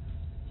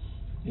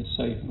 It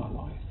saved my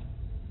life.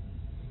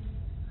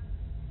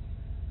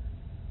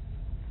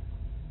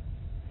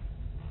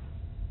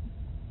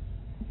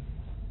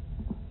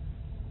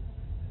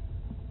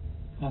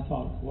 I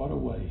thought, what a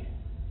way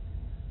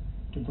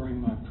to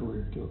bring my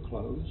career to a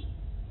close.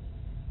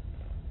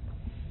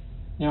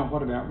 Now,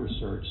 what about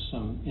research?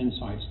 Some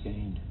insights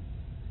gained.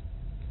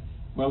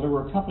 Well, there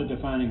were a couple of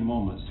defining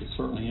moments that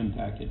certainly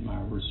impacted my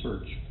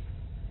research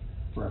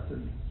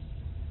record.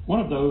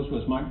 One of those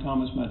was Mike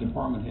Thomas, my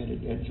department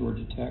head at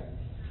Georgia Tech.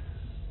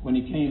 When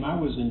he came,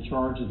 I was in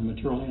charge of the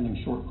material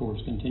handling short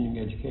course continuing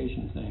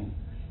education thing.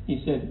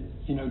 He said,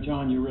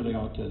 John, you really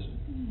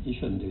you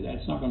shouldn't do that.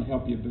 It's not going to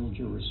help you build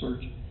your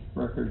research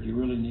record. You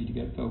really need to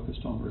get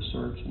focused on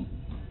research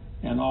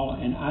and all.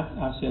 And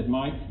I said,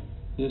 Mike,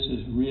 this is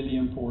really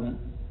important.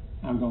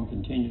 I'm going to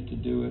continue to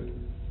do it.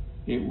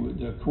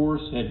 The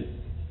course had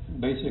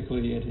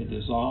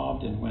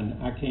dissolved, and when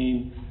I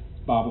came,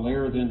 Bob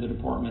Lair, then the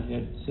department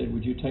head, said,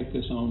 would you take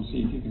this on,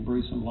 see if you can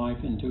breathe some life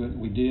into it? And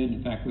we did.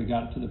 In fact, we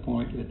got to the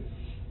point that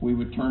we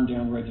would turn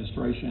down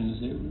registrations,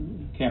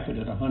 cap it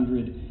at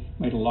 100,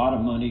 made a lot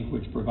of money,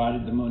 which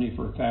provided the money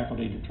for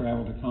faculty to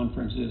travel to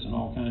conferences and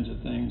all kinds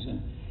of things,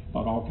 and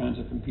bought all kinds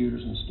of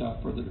computers and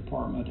stuff for the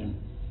department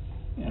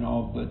and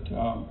all, but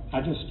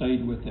I just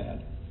stayed with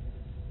that.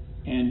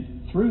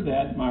 And through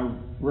that, my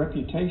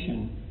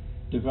reputation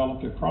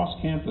developed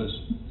across campus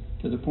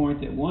to the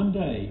point that one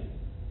day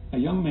a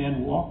young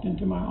man walked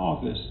into my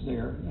office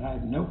there. I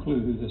had no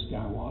clue who this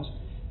guy was.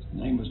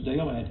 His name was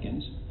Dale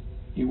Adkins.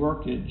 He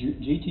worked at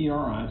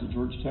GTRI, the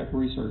Georgia Tech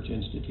Research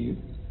Institute.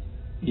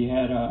 He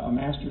had a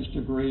master's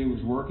degree,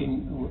 was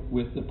working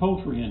with the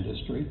poultry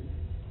industry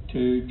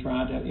to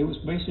try to, it was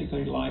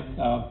basically like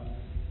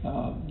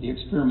the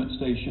experiment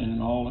station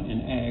and all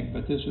in ag,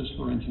 but this was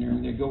for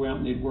engineering. They'd go out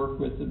and they'd work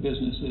with the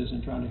businesses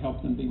and try to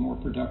help them be more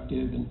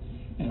productive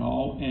and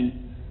all.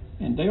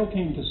 And Dale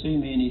came to see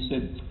me and he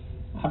said,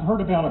 I've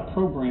heard about a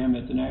program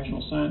at the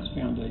National Science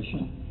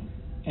Foundation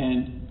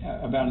and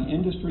about an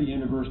industry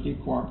university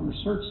cooperative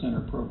research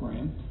center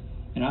program.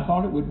 And I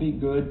thought it would be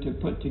good to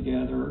put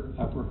together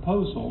a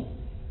proposal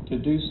to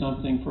do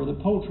something for the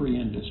poultry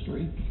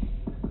industry.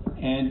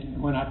 And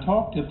when I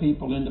talked to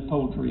people in the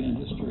poultry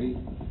industry,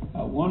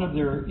 one of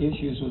their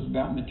issues was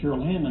about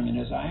material handling. And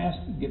as I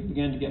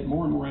began to get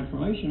more and more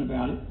information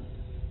about it,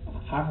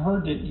 I've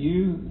heard that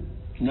you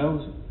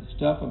know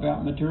stuff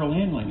about material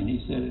handling. And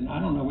he said, and I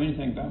don't know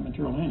anything about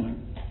material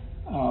handling.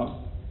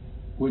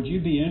 Would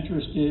you be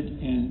interested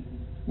in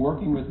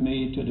working with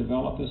me to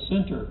develop a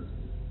center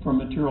for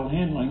material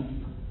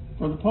handling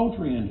for the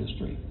poultry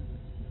industry?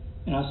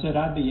 And I said,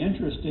 I'd be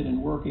interested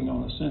in working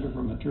on a center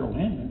for material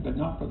handling, but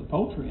not for the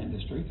poultry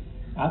industry.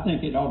 I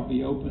think it ought to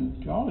be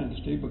open to all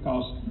industry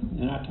because,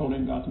 and I told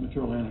him about the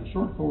material handling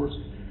short course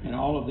and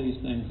all of these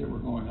things that were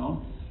going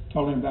on.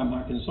 Told him about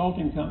my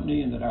consulting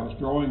company and that I was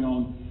drawing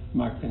on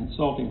my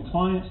consulting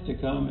clients to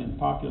come and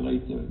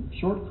populate the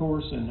short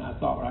course, and I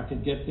thought I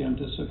could get them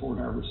to support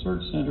our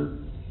research center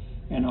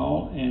and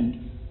all.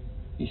 And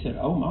he said,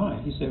 oh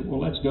my. He said, well,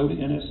 let's go to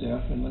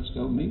NSF and let's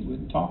go meet with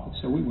and talk.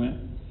 So we went.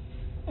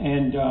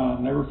 And I'll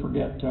never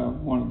forget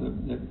one of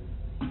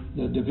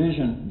the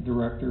division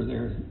director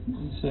there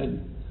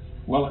said,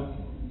 well,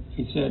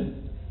 he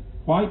said,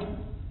 White,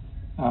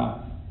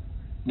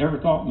 never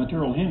thought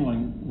material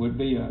handling would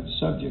be a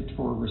subject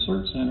for a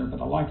research center,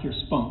 but I like your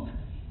spunk.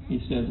 He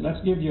said,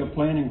 let's give you a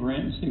planning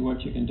grant and see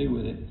what you can do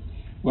with it.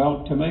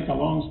 Well, to make a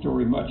long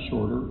story much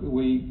shorter,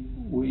 we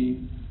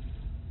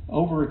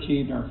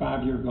overachieved our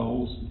 5-year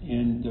goals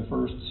in the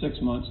first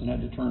 6 months and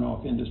had to turn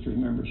off industry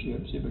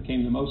memberships. It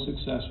became the most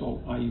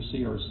successful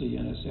IUCRC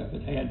NSF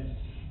it had,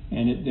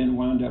 and it then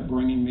wound up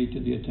bringing me to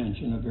the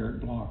attention of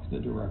Eric Block, the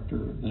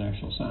director of the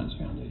National Science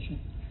Foundation.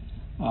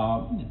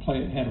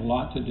 It had a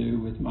lot to do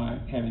with my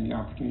having the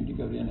opportunity to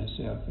go to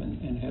NSF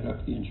and head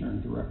up the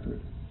engineering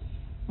directorate.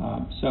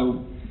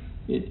 So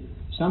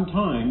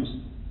sometimes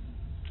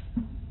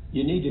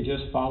you need to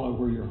just follow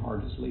where your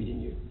heart is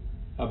leading you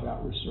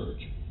about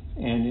research.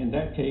 And in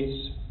that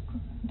case,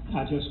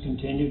 I just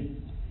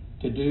continued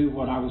to do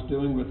what I was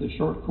doing with the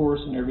short course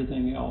and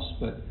everything else,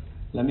 but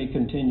let me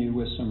continue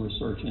with some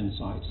research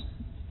insights.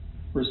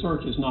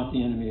 Research is not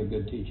the enemy of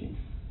good teaching.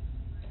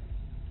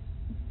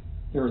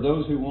 There are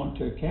those who want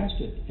to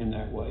cast it in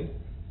that way.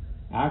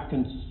 I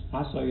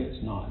say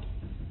it's not.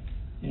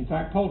 In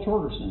fact, Paul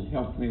Torgerson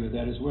helped me with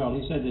that as well.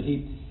 He said that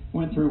he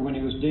went through when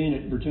he was dean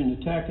at Virginia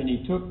Tech and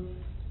he took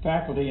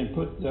faculty and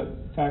put the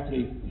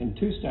faculty in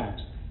 2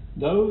 stacks.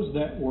 Those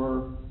that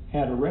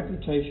had a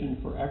reputation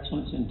for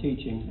excellence in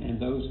teaching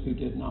and those who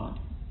did not.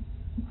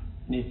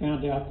 And he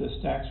found out the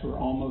stacks were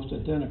almost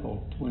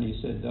identical when he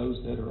said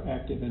those that are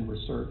active in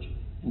research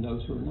and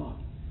those who are not.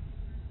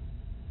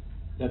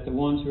 That the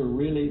ones who are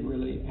really,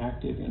 really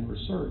active in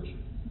research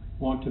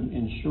want to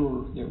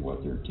ensure that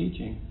what they're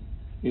teaching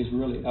is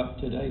really up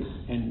to date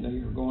and they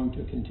are going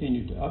to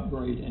continue to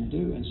upgrade and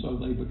do, and so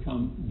they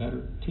become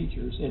better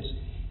teachers.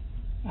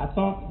 I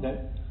thought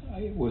that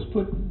it was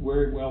put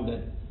very well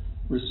that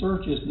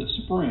research is the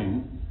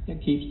spring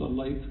that keeps the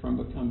lake from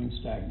becoming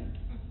stagnant.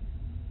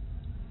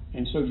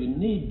 And so you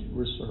need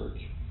research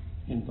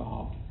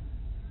involved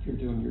if you're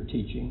doing your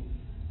teaching,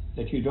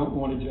 that you don't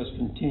want to just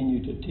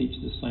continue to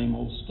teach the same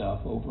old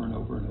stuff over and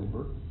over and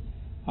over.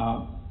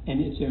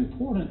 And it's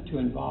important to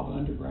involve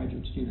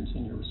undergraduate students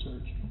in your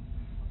research.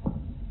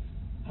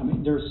 I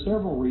mean, there are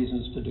several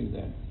reasons to do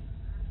that.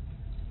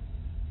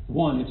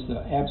 One, it's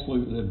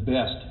absolutely the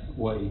best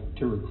way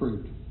to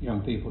recruit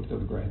young people to go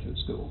to graduate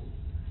school.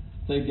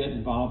 If they get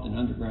involved in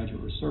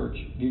undergraduate research,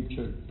 you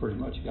pretty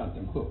much got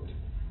them hooked.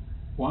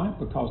 Why?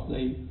 Because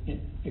they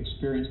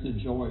experience the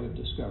joy of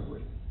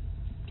discovery,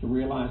 to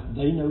realize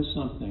they know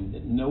something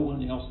that no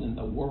one else in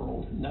the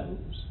world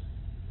knows.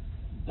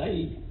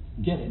 They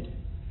get it,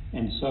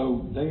 and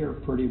so they are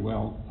pretty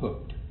well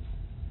hooked.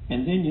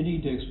 And then you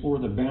need to explore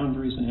the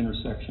boundaries and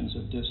intersections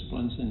of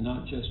disciplines and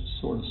not just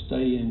sort of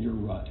stay in your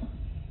rut.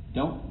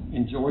 Don't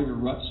enjoy your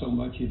rut so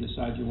much you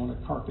decide you want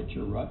to carpet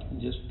your rut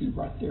and just be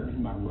right there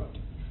in my rut.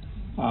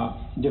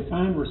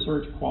 Define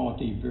research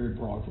quality very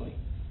broadly.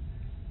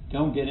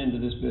 Don't get into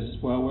this business,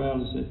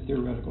 well, is it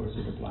theoretical or is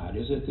it applied?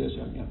 Is it this?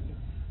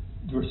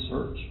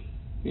 Research.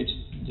 It's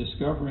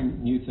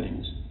discovering new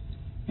things.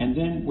 And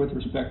then with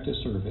respect to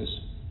service,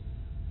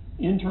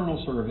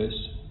 internal service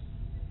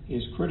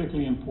is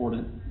critically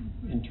important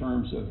in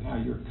terms of how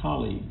your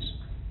colleagues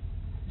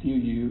view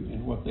you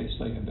and what they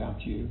say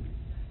about you.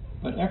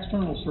 But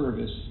external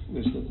service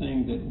is the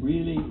thing that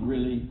really,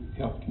 really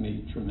helped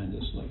me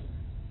tremendously.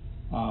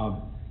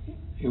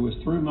 It was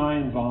through my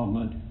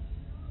involvement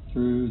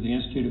through the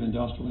Institute of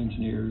Industrial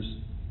Engineers,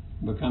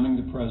 becoming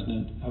the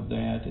president of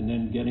that, and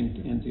then getting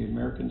into the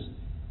American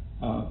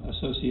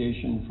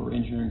Association for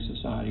Engineering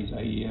Societies,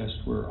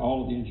 AES, where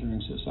all of the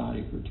engineering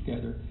societies were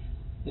together,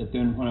 that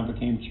then when I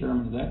became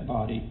chairman of that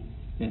body,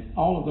 then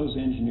all of those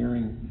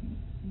engineering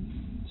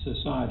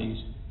societies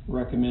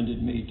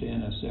recommended me to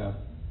NSF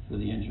for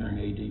the engineering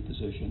AD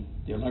position.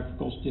 The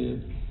electricals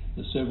did,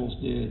 the civils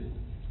did,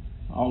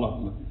 all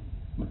of them,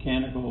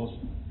 mechanicals,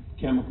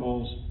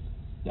 chemicals,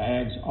 the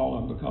ags, all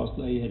of them, because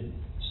they had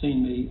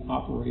seen me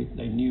operate,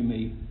 they knew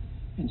me.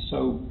 And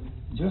so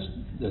just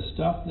the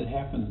stuff that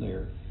happened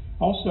there.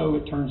 Also,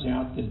 it turns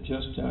out that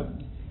just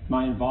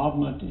my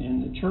involvement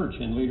in the church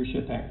and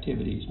leadership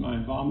activities, my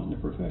involvement in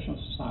the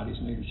professional societies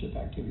and leadership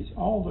activities,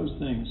 all those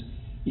things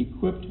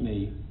equipped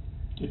me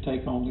to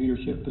take on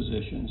leadership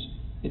positions.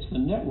 It's the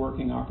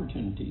networking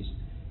opportunities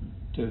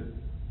to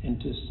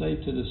say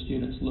to the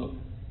students, look,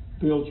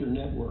 build your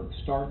network,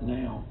 start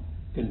now,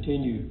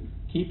 continue,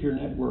 keep your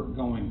network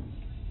going.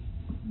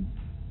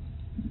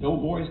 The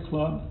Old Boys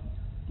Club,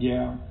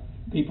 yeah,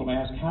 people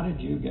ask, how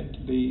did you get to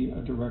be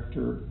a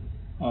director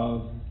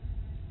of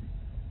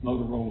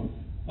Motorola,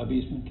 of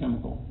Eastman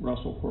Chemical,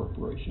 Russell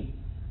Corporation,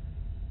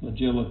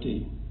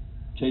 Agility,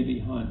 J.B.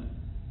 Hunt?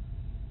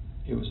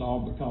 It was all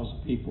because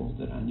of people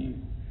that I knew,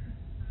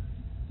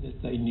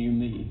 that they knew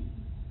me.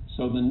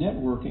 So the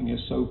networking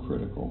is so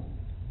critical.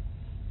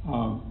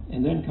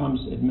 And then comes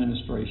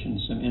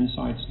administration, some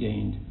insights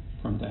gained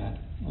from that,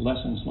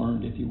 lessons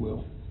learned, if you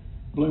will.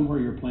 Bloom where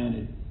you're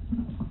planted.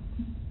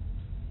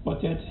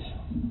 What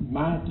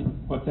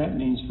that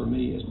means for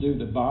me is do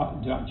the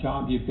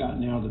job you've got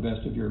now to the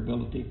best of your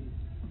ability.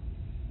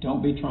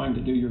 Don't be trying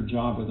to do your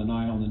job with an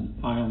eye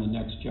on the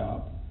next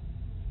job.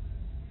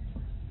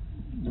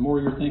 The more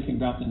you're thinking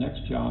about the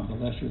next job, the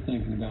less you're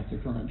thinking about the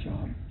current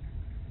job.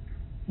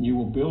 And you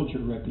will build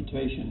your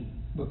reputation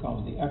because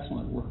of the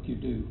excellent work you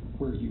do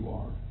where you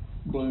are.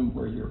 Bloom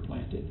where you're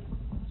planted.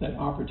 Let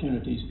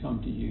opportunities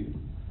come to you.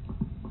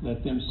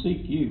 Let them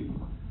seek you,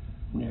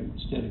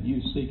 instead of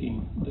you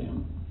seeking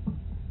them.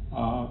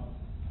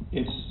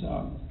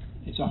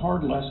 It's a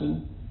hard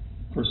lesson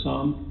for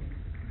some.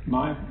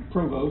 My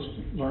provost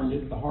learned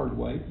it the hard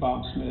way,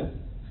 Bob Smith.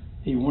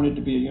 He wanted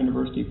to be a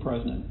university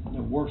president in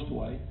the worst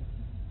way.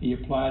 He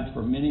applied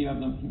for many of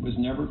them. He was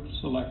never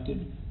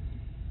selected.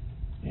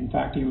 In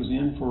fact, he was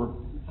in for,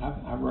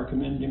 I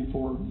recommended him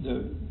for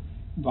the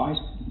vice,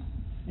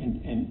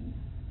 in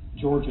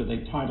Georgia,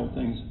 they titled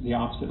things the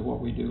opposite of what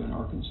we do in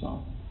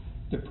Arkansas.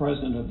 The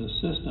president of the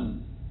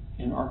system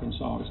in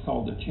Arkansas is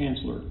called the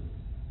chancellor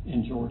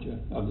in Georgia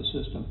of the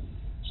system.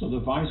 So the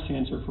vice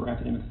chancellor for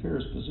academic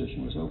affairs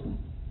position was open.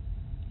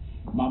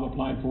 Bob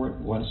applied for it,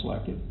 wasn't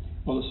selected.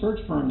 Well, the search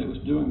firm that was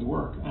doing the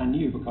work, I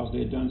knew because they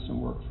had done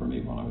some work for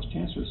me while I was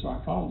chancellor, so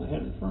I called the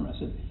head of the firm. I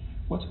said,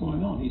 what's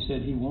going on? He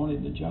said he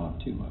wanted the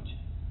job too much.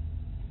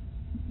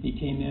 He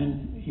came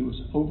in, he was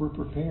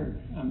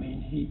over-prepared. I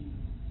mean,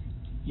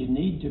 you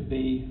need to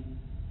be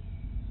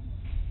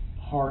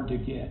hard to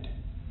get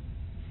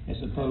as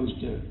opposed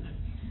to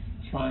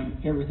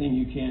trying everything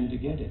you can to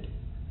get it.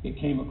 It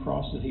came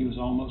across that he was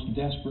almost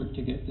desperate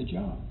to get the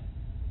job.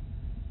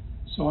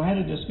 So I had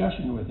a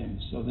discussion with him.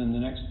 So then the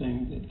next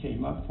thing that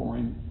came up for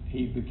him,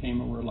 he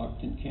became a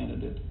reluctant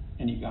candidate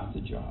and he got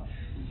the job.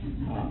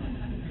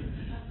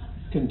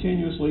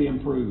 Continuously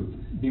improve.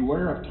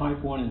 Beware of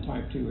type 1 and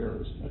type 2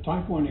 errors. A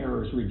type 1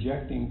 error is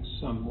rejecting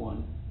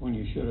someone when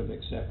you should have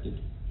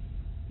accepted.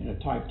 And a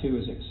type 2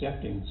 is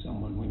accepting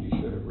someone when you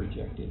should have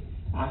rejected.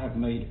 I have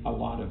made a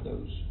lot of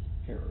those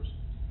errors.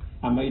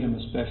 I made them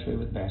especially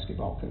with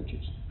basketball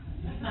coaches.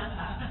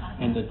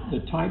 And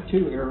the type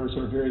 2 errors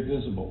are very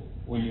visible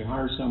when you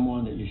hire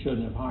someone that you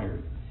shouldn't have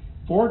hired.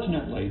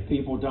 Fortunately,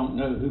 people don't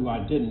know who I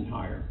didn't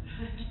hire.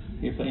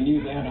 If they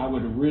knew that, I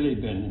would have really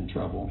been in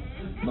trouble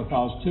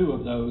because two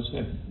of those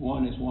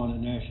one has won a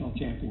national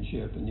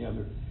championship and the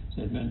other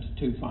had been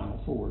to 2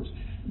 Final Fours.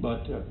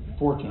 But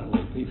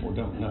fortunately, people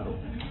don't know.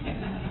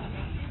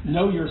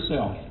 Know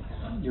yourself,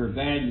 your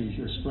values,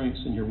 your strengths,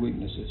 and your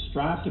weaknesses.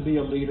 Strive to be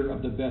a leader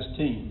of the best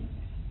team,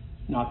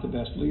 not the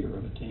best leader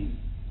of a team.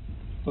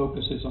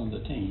 Focus is on the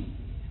team,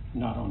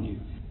 not on you.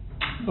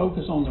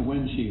 Focus on the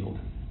windshield,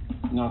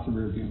 not the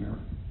rearview mirror.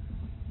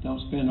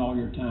 Don't spend all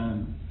your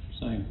time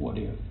saying, what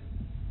if?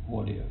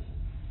 What if?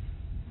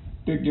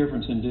 Big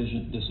difference in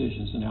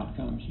decisions and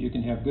outcomes. You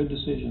can have good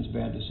decisions,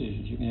 bad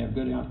decisions. You can have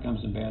good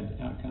outcomes and bad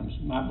outcomes.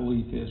 My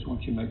belief is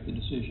once you make the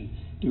decision,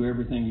 do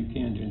everything you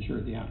can to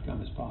ensure the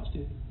outcome is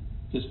positive.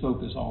 Just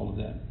focus all of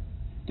that.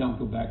 Don't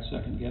go back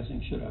second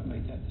guessing, should I have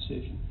made that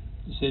decision?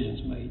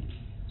 Decision's made.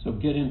 So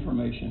get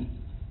information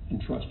and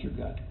trust your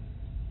gut.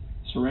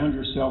 Surround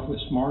yourself with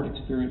smart,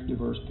 experienced,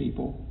 diverse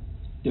people.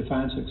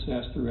 Define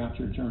success throughout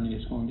your journey.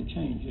 It's going to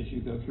change as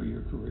you go through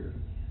your career.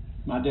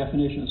 My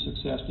definition of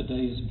success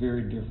today is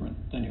very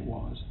different than it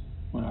was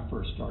when I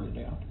first started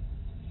out.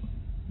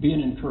 Be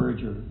an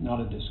encourager,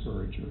 not a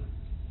discourager.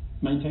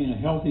 Maintain a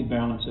healthy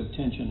balance of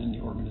tension in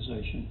the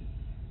organization.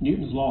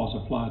 Newton's laws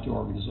apply to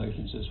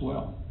organizations as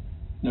well.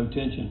 No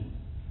tension,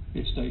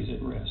 it stays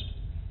at rest.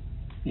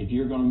 If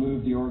you're going to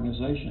move the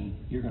organization,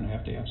 you're going to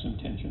have some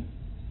tension.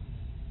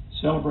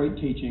 Celebrate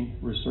teaching,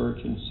 research,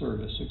 and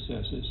service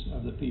successes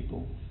of the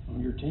people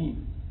on your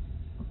team.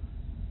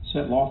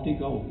 Set lofty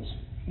goals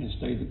and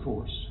stay the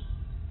course.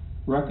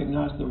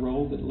 Recognize the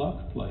role that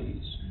luck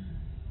plays.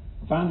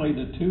 Finally,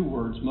 the two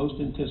words most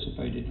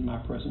anticipated in my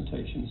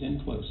presentations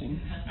in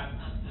closing.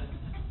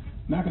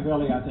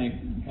 Machiavelli, I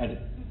think, had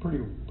it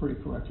pretty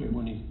correctly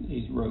when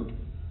he wrote,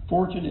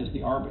 "Fortune is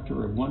the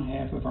arbiter of one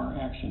half of our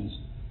actions,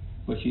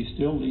 but she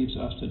still leaves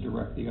us to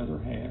direct the other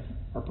half,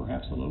 or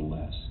perhaps a little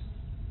less."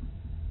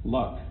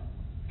 Luck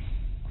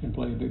can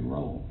play a big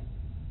role.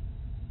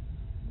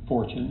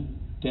 Fortune,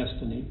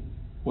 destiny,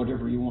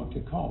 whatever you want to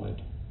call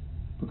it.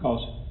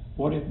 Because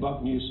what if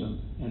Buck Newsom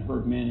and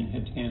Herb Manning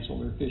had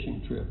canceled their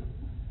fishing trip?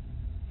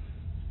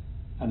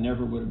 I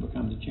never would have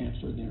become the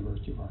chancellor of the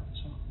University of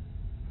Arkansas.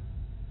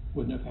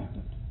 Wouldn't have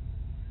happened.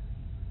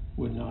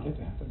 Would not have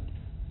happened.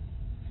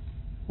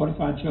 What if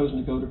I'd chosen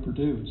to go to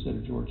Purdue instead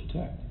of Georgia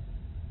Tech?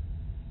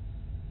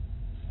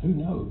 Who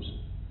knows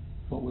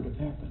what would have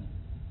happened?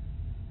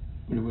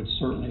 But it would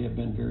certainly have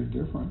been very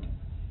different.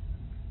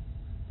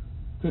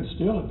 Could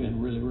still have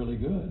been really, really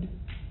good.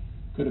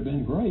 Could have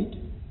been great.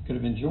 Could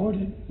have enjoyed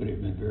it, but it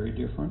would have been very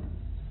different.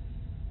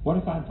 What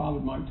if I'd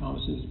followed Mike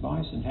Thomas's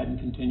advice and hadn't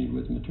continued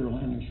with the material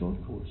handling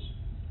short course?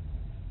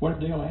 What if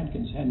Dale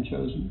Adkins hadn't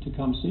chosen to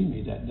come see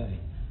me that day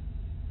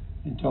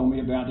and told me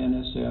about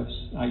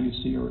NSF's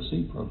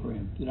IUCRC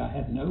program that I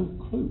had no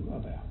clue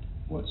about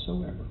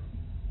whatsoever?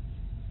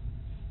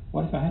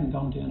 What if I hadn't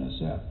gone to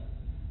NSF?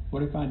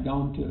 What if I'd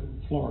gone to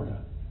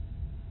Florida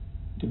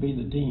to be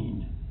the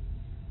dean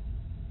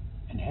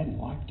and hadn't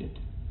liked it?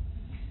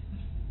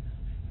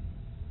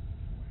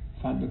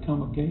 If I'd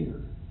become a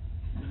gator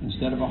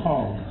instead of a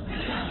hog?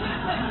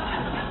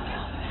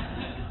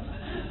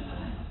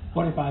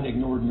 What if I'd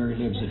ignored Mary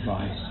Liv's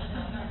advice?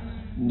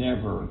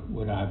 Never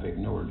would I have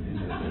ignored Mary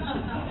Liv's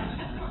advice.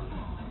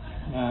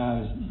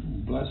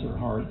 Bless her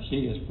heart,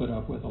 she has put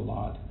up with a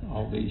lot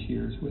all these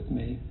years with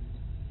me.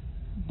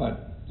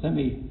 But let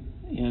me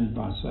end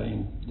by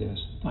saying this: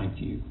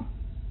 thank you.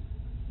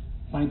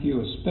 Thank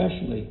you,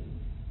 especially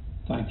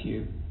thank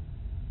you.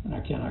 And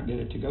I cannot get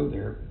it to go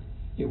there.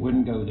 It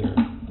wouldn't go there.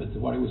 But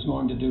what I was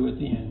going to do at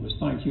the end was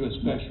thank you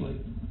especially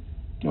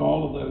to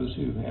all of those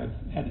who have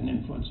had an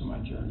influence on my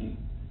journey,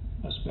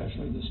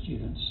 especially the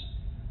students.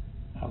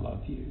 I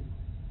love you.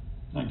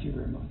 Thank you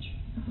very much.